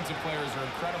defensive players are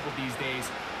incredible these days.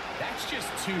 That's just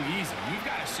too easy. You've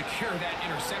got to secure that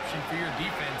interception for your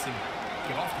defense and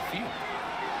get off the field.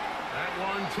 That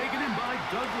one taken in by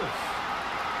Douglas.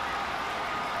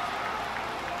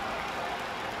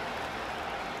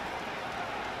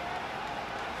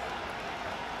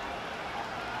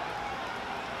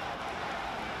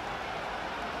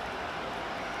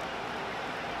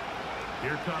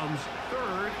 Here comes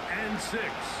 3rd and 6.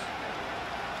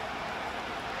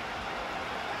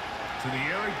 To the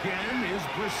air again is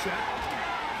Brissett.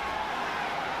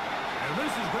 And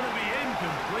this is going to be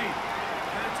incomplete.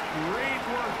 That's great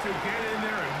work to get in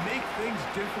there and make things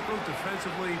difficult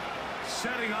defensively,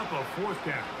 setting up a 4th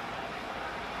down.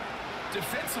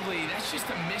 Defensively, that's just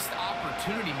a missed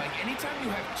opportunity, Mike. Anytime you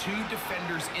have 2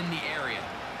 defenders in the area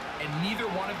and neither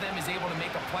one of them is able to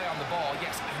make a play on the ball,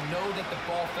 yes, I know that the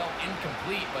ball felt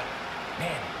incomplete, but,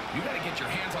 man, you got to get your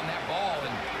hands on that ball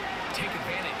and take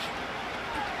advantage.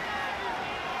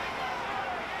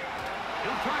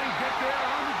 He'll try and get there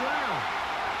on the ground.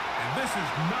 And this is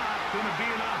not going to be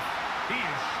enough. He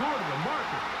is short of the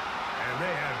marker. And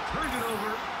they have turned it over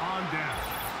on down.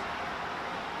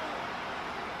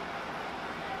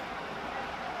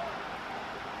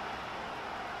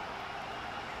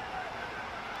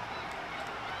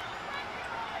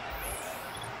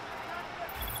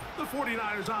 The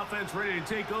 49ers offense ready to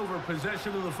take over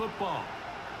possession of the football.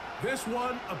 This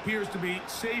one appears to be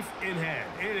safe in hand.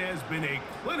 It has been a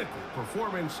clinical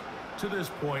performance to this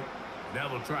point. Now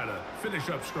they'll try to finish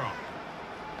up strong.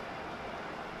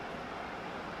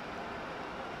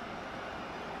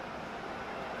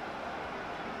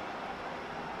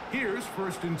 Here's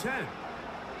 1st and 10.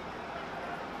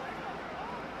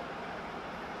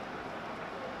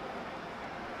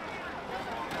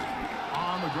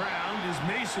 On the ground is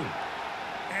Mason.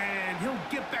 And he'll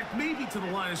get back maybe to the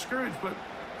line of scrimmage, but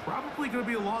probably going to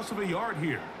be a loss of a yard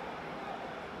here.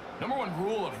 Number 1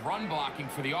 rule of run blocking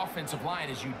for the offensive line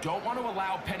is you don't want to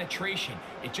allow penetration.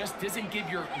 It just doesn't give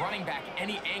your running back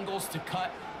any angles to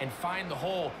cut and find the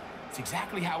hole. It's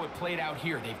exactly how it played out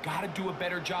here. They've got to do a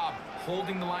better job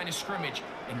holding the line of scrimmage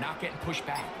and not getting pushed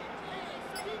back.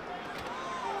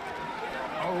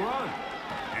 A run.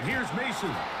 And here's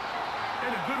Mason.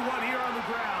 And a good one here on the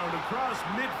ground across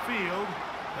midfield.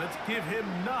 Let's give him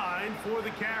 9 for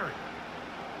the carry.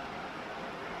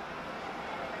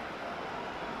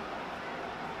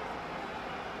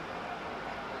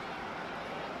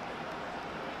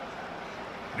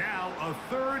 Now a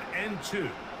 3rd and 2.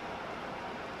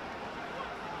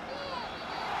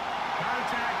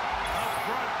 Contact up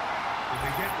front. Did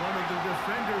they get one of the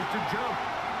defenders to jump?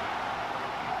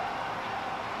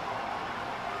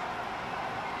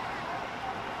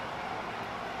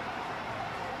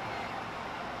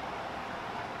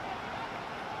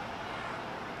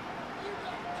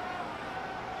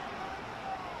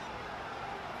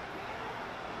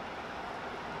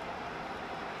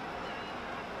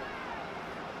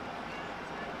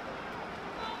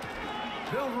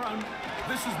 He'll run.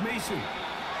 This is Mason.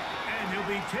 And he'll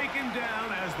be taken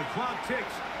down as the clock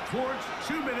ticks towards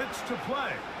 2 minutes to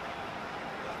play.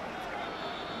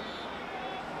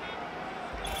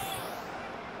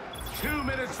 Two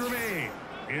minutes remain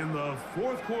in the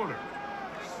 4th quarter.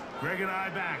 Greg and I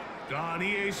back on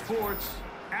EA Sports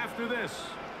after this.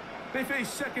 They face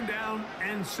 2nd down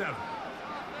and 7.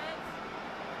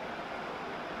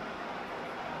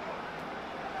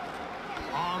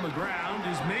 On the ground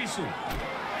is Mason.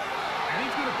 And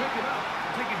he's going to pick it up.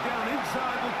 Take it down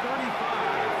inside the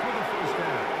 35 for the 1st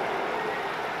down.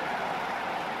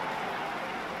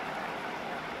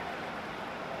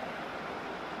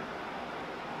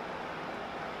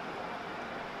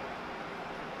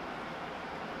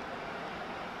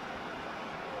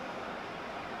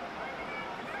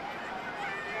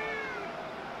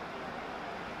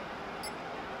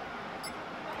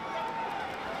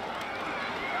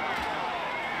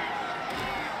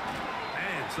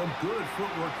 Some good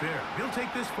footwork there. He'll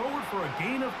take this forward for a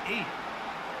gain of 8.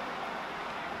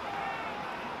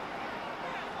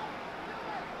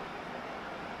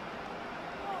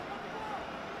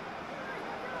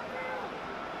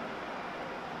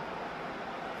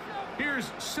 Here's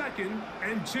 2nd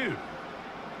and 2.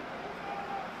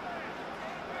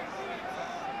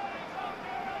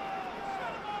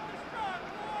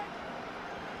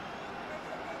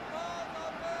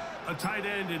 A tight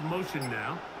end in motion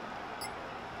now.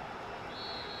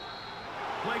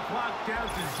 Play clock down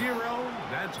to 0.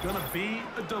 That's going to be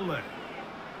a delay.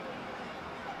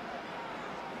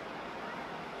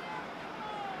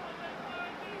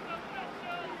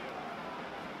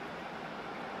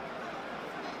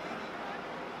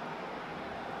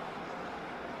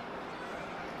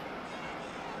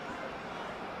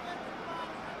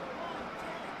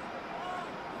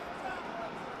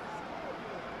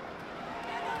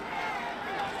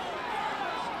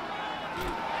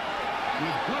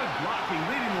 With good blocking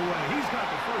leading the way. He's got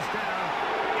the 1st down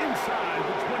inside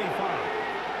the 25.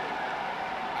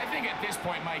 I think at this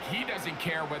point, Mike, he doesn't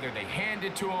care whether they hand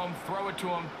it to him, throw it to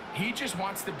him. He just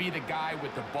wants to be the guy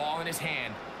with the ball in his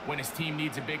hand when his team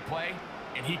needs a big play,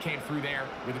 and he came through there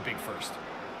with a big first.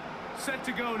 Set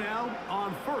to go now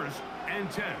on 1st and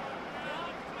 10.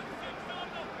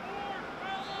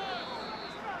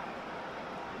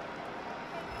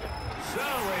 So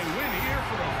a win here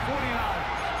for the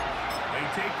 49ers. They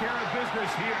take care of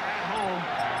business here at home.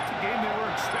 It's a game they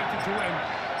were expected to win.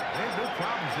 They had no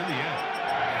problems in the end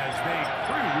as they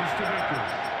cruise to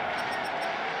victory.